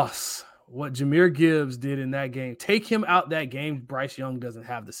loss, what Jahmyr Gibbs did in that game, take him out that game, Bryce Young doesn't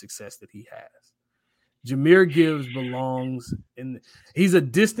have the success that he has. Jahmyr Gibbs belongs he's a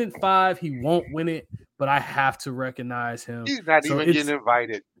distant 5. He won't win it, but I have to recognize him. He's not even getting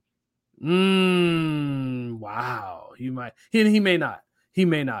invited. Wow. He might. He may not.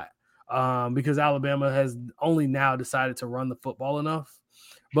 Because Alabama has only now decided to run the football enough.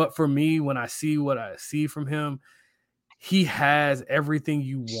 But for me, when I see what I see from him, he has everything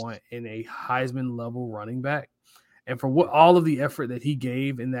you want in a Heisman level running back. And for all of the effort that he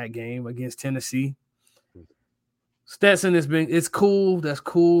gave in that game against Tennessee, Stetson it's cool. That's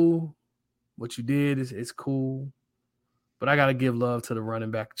cool. What you did it's cool. But I got to give love to the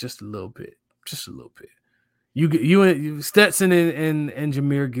running back just a little bit. You Stetson and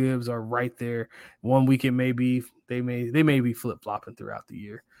Jahmyr Gibbs are right there. One week it may be they may be flip-flopping throughout the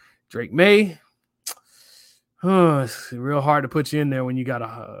year. Drake May, it's real hard to put you in there when you got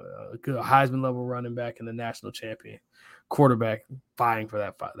a good Heisman level running back and the national champion quarterback vying for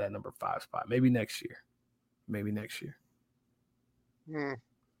that number 5 spot. Maybe next year.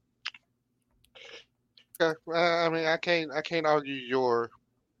 Okay. I mean, I can't argue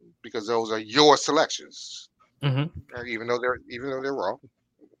because those are your selections. Even though they're wrong.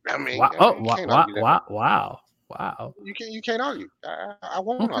 I mean, wow. You can't argue. I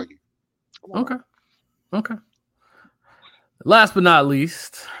won't argue. Okay. Last but not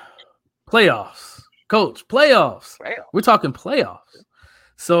least, playoffs. Coach, playoffs. We're talking playoffs.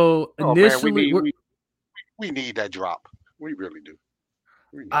 So initially, we need that drop. We really do.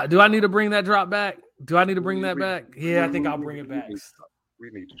 Do I need to bring that drop back? Do I need to bring that back? Yeah, I think I'll bring it back. We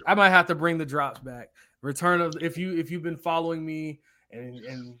need to drop. I might have to bring the drops back. Return of if you've been following me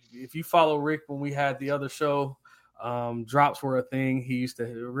and if you follow Rick when we had the other show, drops were a thing.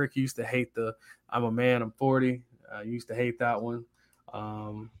 Rick used to hate the I'm a man, I'm 40. Used to hate that one.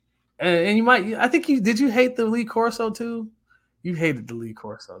 And you might I think did you hate the Lee Corso too? You hated the Lee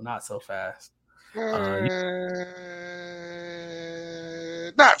Corso, not so fast.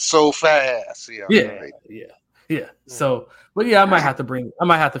 Not so fast. Yeah. So, but yeah, I might have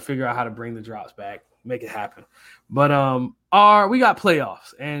to figure out how to bring the drops back, make it happen. But we got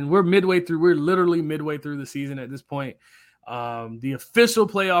playoffs, and we're literally midway through the season at this point. The official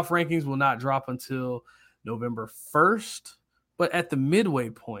playoff rankings will not drop until November 1st, but at the midway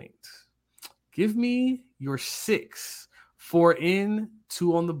point, give me your 6, 4 in,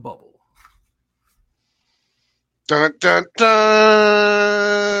 2 on the bubble. Dun, dun,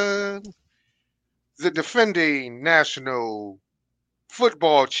 dun. The defending national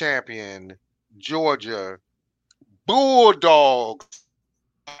football champion, Georgia Bulldogs,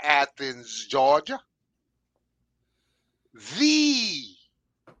 Athens, Georgia. The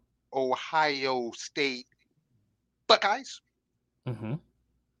Ohio State Buckeyes.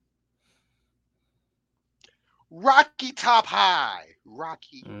 Rocky Top High,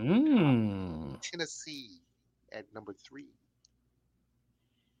 Tennessee at number 3.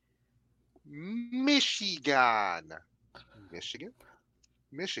 Michigan,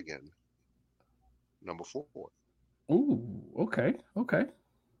 number 4. Ooh, okay.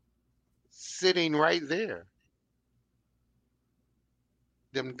 Sitting right there.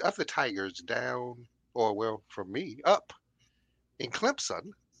 Them other Tigers down, or well, for me, up in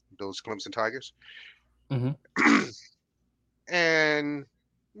Clemson, those Clemson Tigers. And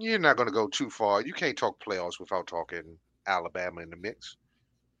you're not going to go too far. You can't talk playoffs without talking Alabama in the mix.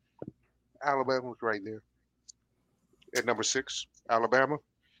 Alabama's right there at number 6, Alabama.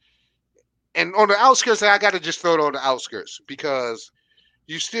 And on the outskirts, I got to just throw it on the outskirts because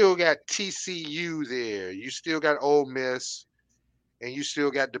you still got TCU there. You still got Ole Miss, and you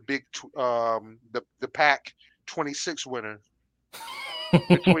still got the big the Pac 26 winner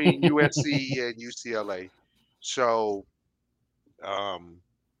between USC and UCLA. So,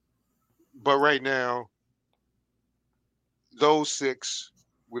 but right now, those 6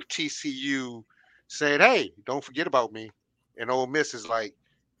 with TCU saying, "Hey, don't forget about me," and Ole Miss is like,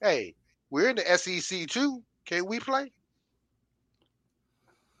 "Hey, we're in the SEC too. Can we play?"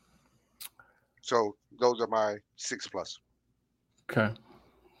 So those are my 6+. Okay.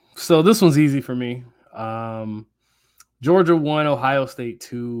 So this one's easy for me. Georgia 1, Ohio State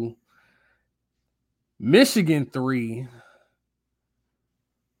 2, Michigan 3,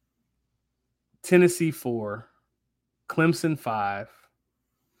 Tennessee 4, Clemson 5,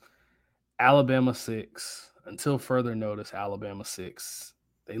 Alabama 6. Until further notice, Alabama 6.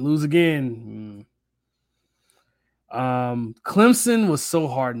 They lose again. Clemson was so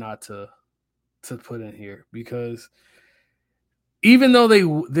hard not to put in here because even though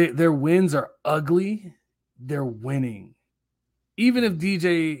their wins are ugly, they're winning. Even if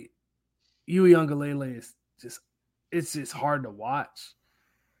DJ Uiagalelei is it's just hard to watch.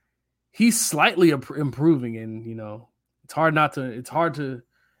 He's slightly improving, and it's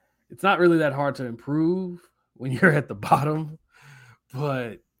not really that hard to improve when you're at the bottom.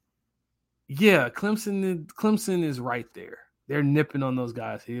 But yeah, Clemson is right there. They're nipping on those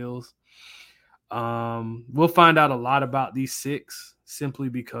guys' heels. We'll find out a lot about these 6 simply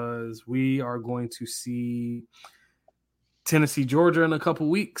because we are going to see Tennessee, Georgia in a couple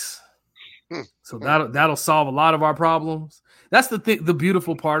weeks. So that'll solve a lot of our problems. That's the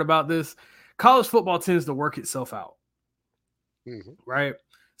beautiful part about this. College football tends to work itself out. Mm-hmm. Right?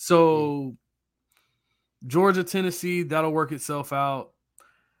 So Georgia, Tennessee, that'll work itself out.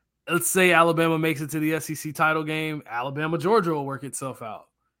 Let's say Alabama makes it to the SEC title game. Alabama, Georgia will work itself out.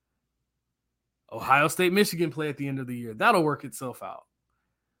 Ohio State, Michigan play at the end of the year. That'll work itself out.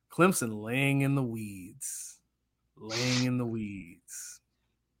 Clemson laying in the weeds.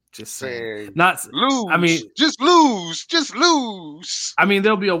 Just saying. Not lose. I mean, just lose. I mean,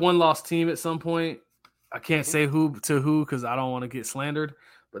 there'll be a one-loss team at some point. I can't say who because I don't want to get slandered.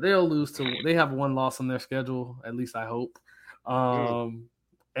 But they'll lose they have one loss on their schedule, at least I hope. And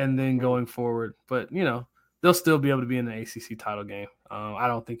then going forward, but they'll still be able to be in the ACC title game. I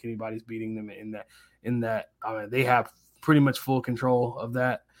don't think anybody's beating them in that. I mean, they have pretty much full control of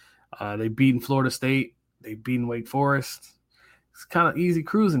that. They've beaten Florida State. They've beaten Wake Forest. It's kind of easy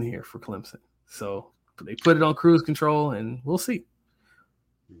cruising here for Clemson. So they put it on cruise control, and we'll see.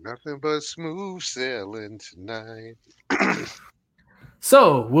 Nothing but smooth sailing tonight.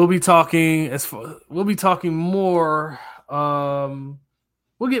 So we'll be talking more.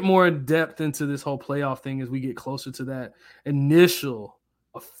 We'll get more in depth into this whole playoff thing as we get closer to that initial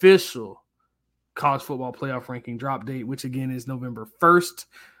official college football playoff ranking drop date, which again is November 1st.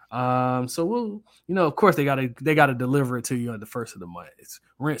 So we'll, of course they gotta deliver it to you on the first of the month. It's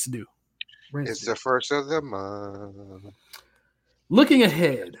rinse due. The first of the month. Looking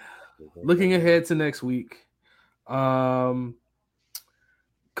ahead to next week.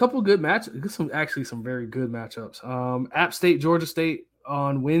 Couple good matches. Some very good matchups. App State, Georgia State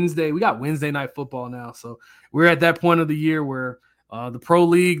on Wednesday. We got Wednesday night football now, so we're at that point of the year where the pro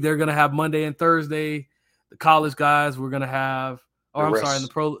league, they're gonna have Monday and Thursday. The college guys, we're gonna have. The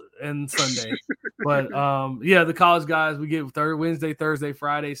pro and Sunday. But the college guys, we get Wednesday, Thursday,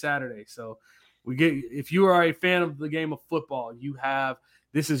 Friday, Saturday. So if you are a fan of the game of football,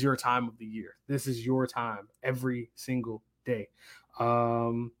 this is your time of the year. This is your time every single day.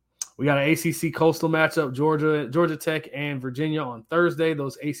 We got an ACC Coastal matchup, Georgia Tech and Virginia on Thursday.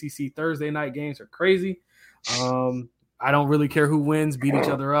 Those ACC Thursday night games are crazy. I don't really care who wins, beat each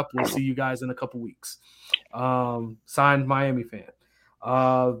other up. We'll see you guys in a couple weeks. Signed Miami fan.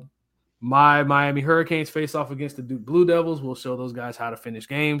 My Miami Hurricanes face off against the Duke Blue Devils. We'll show those guys how to finish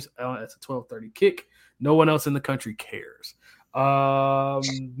games. It's a 12:30 kick. No one else in the country cares.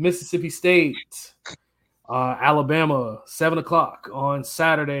 Mississippi State, Alabama, 7:00 on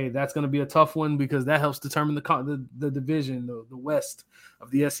Saturday. That's going to be a tough one because that helps determine the division, the West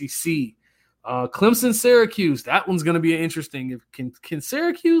of the SEC. Clemson, Syracuse. That one's going to be interesting. Can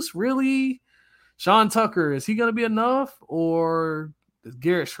Syracuse really? Sean Tucker, is he going to be enough, or does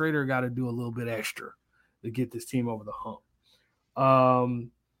Garrett Schrader got to do a little bit extra to get this team over the hump?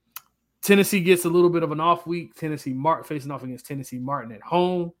 Tennessee gets a little bit of an off week. Tennessee facing off against Tennessee Martin at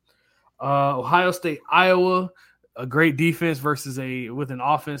home. Ohio State, Iowa, a great defense versus with an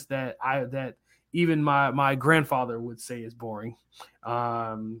offense that even my grandfather would say is boring,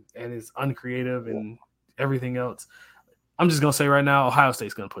 and is uncreative and everything else. I'm just gonna say right now, Ohio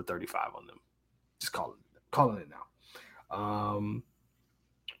State's gonna put 35 on them. Just calling it now.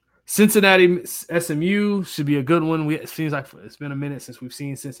 Cincinnati, SMU should be a good one. It seems like it's been a minute since we've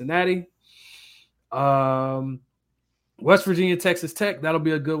seen Cincinnati. West Virginia, Texas Tech. That'll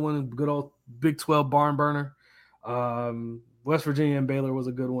be a good one. Good old Big 12 barn burner. West Virginia and Baylor was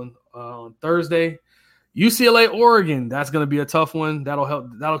a good one on Thursday. UCLA, Oregon, that's going to be a tough one. That'll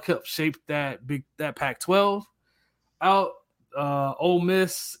help shape that Pac-12 out. Ole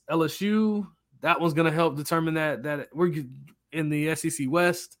Miss, LSU, that one's going to help determine that we're in the SEC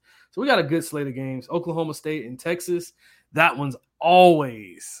West. So we got a good slate of games. Oklahoma State and Texas, that one's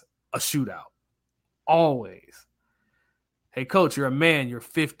always a shootout. Always. Hey, coach, you're a man. You're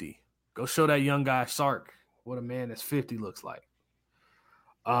 50. Go show that young guy Sark what a man that's 50 looks like.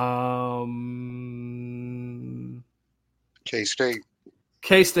 K-State,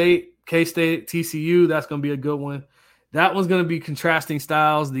 TCU, that's going to be a good one. That one's going to be contrasting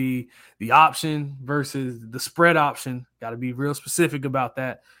styles, the option versus the spread option. Got to be real specific about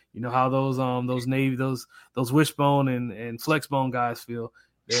that. You know how those wishbone and flexbone guys feel.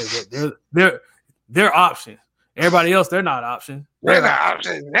 They're option. Everybody else, they're not option. They're not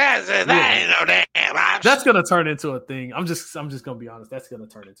option. That ain't no damn option. That's gonna turn into a thing. I'm just gonna be honest. That's gonna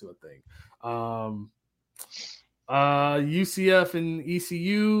turn into a thing. UCF and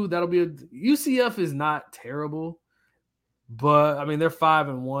ECU. UCF is not terrible, but I mean they're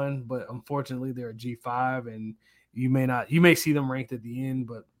 5-1. But unfortunately, they're a G5, and you may see them ranked at the end,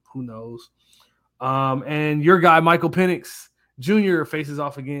 but who knows? And your guy Michael Penix Jr. faces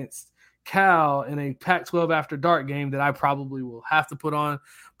off against Cal in a Pac-12 after dark game that I probably will have to put on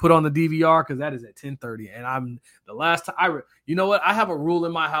the DVR because that is at 10:30. And I'm the last time you know what? I have a rule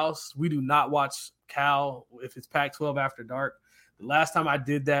in my house. We do not watch Cal if it's Pac-12 after dark. The last time I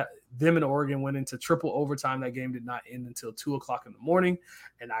did that, them and Oregon went into triple overtime. That game did not end until 2:00 in the morning,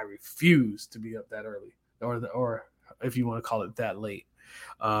 and I refused to be up that early, or if you want to call it that late,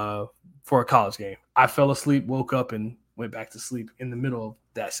 for a college game. I fell asleep, woke up, and went back to sleep in the middle of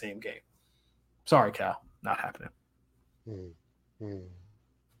that same game. Sorry, Cal. Not happening. Okay.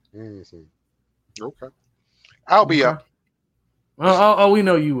 I'll be up. Oh, we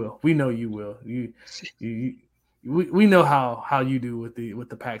know you will. We know you will. We know how you do with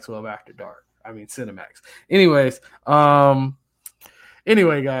the Pac-12 after dark. I mean, Cinemax. Anyways,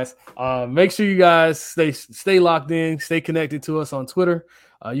 guys, make sure you guys stay locked in, stay connected to us on Twitter.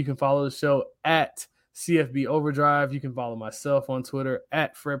 You can follow the show at CFB Overdrive. You can follow myself on Twitter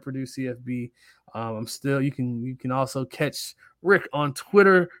at Fred Purdue CFB. You can also catch Rick on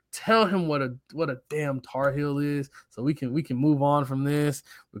Twitter. Tell him what a damn Tar Heel is, so we can move on from this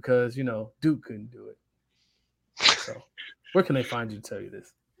because Duke couldn't do it. So where can they find you to tell you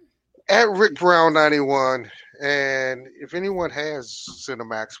this? At Rick Brown 91, and if anyone has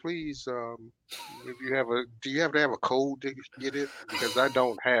Cinemax, please, if you have do you have to have a code to get it? Because I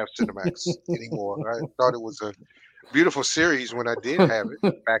don't have Cinemax anymore. I thought it was a beautiful series when I did have it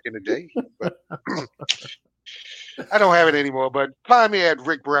back in the day, but I don't have it anymore. But find me at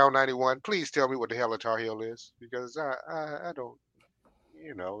Rick Brown 91. Please tell me what the hell a Tar Heel is, because I don't,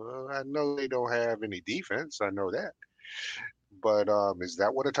 I know they don't have any defense. I know that. But is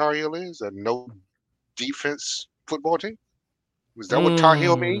that what a Tar Heel is? A no defense football team? Is that what Tar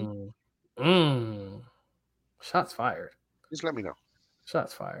Heel mean? Shots fired. Just let me know.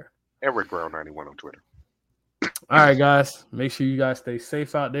 Shots fired. Eric Brown 91 on Twitter. All right, guys. Make sure you guys stay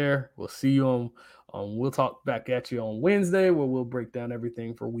safe out there. We'll see you on we'll talk back at you on Wednesday where we'll break down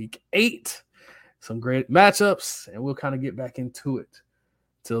everything for week 8. Some great matchups, and we'll kind of get back into it.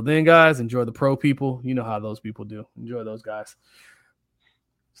 Till then, guys, enjoy the pro people. You know how those people do. Enjoy those guys.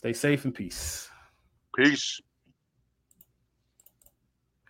 Stay safe and peace. Peace.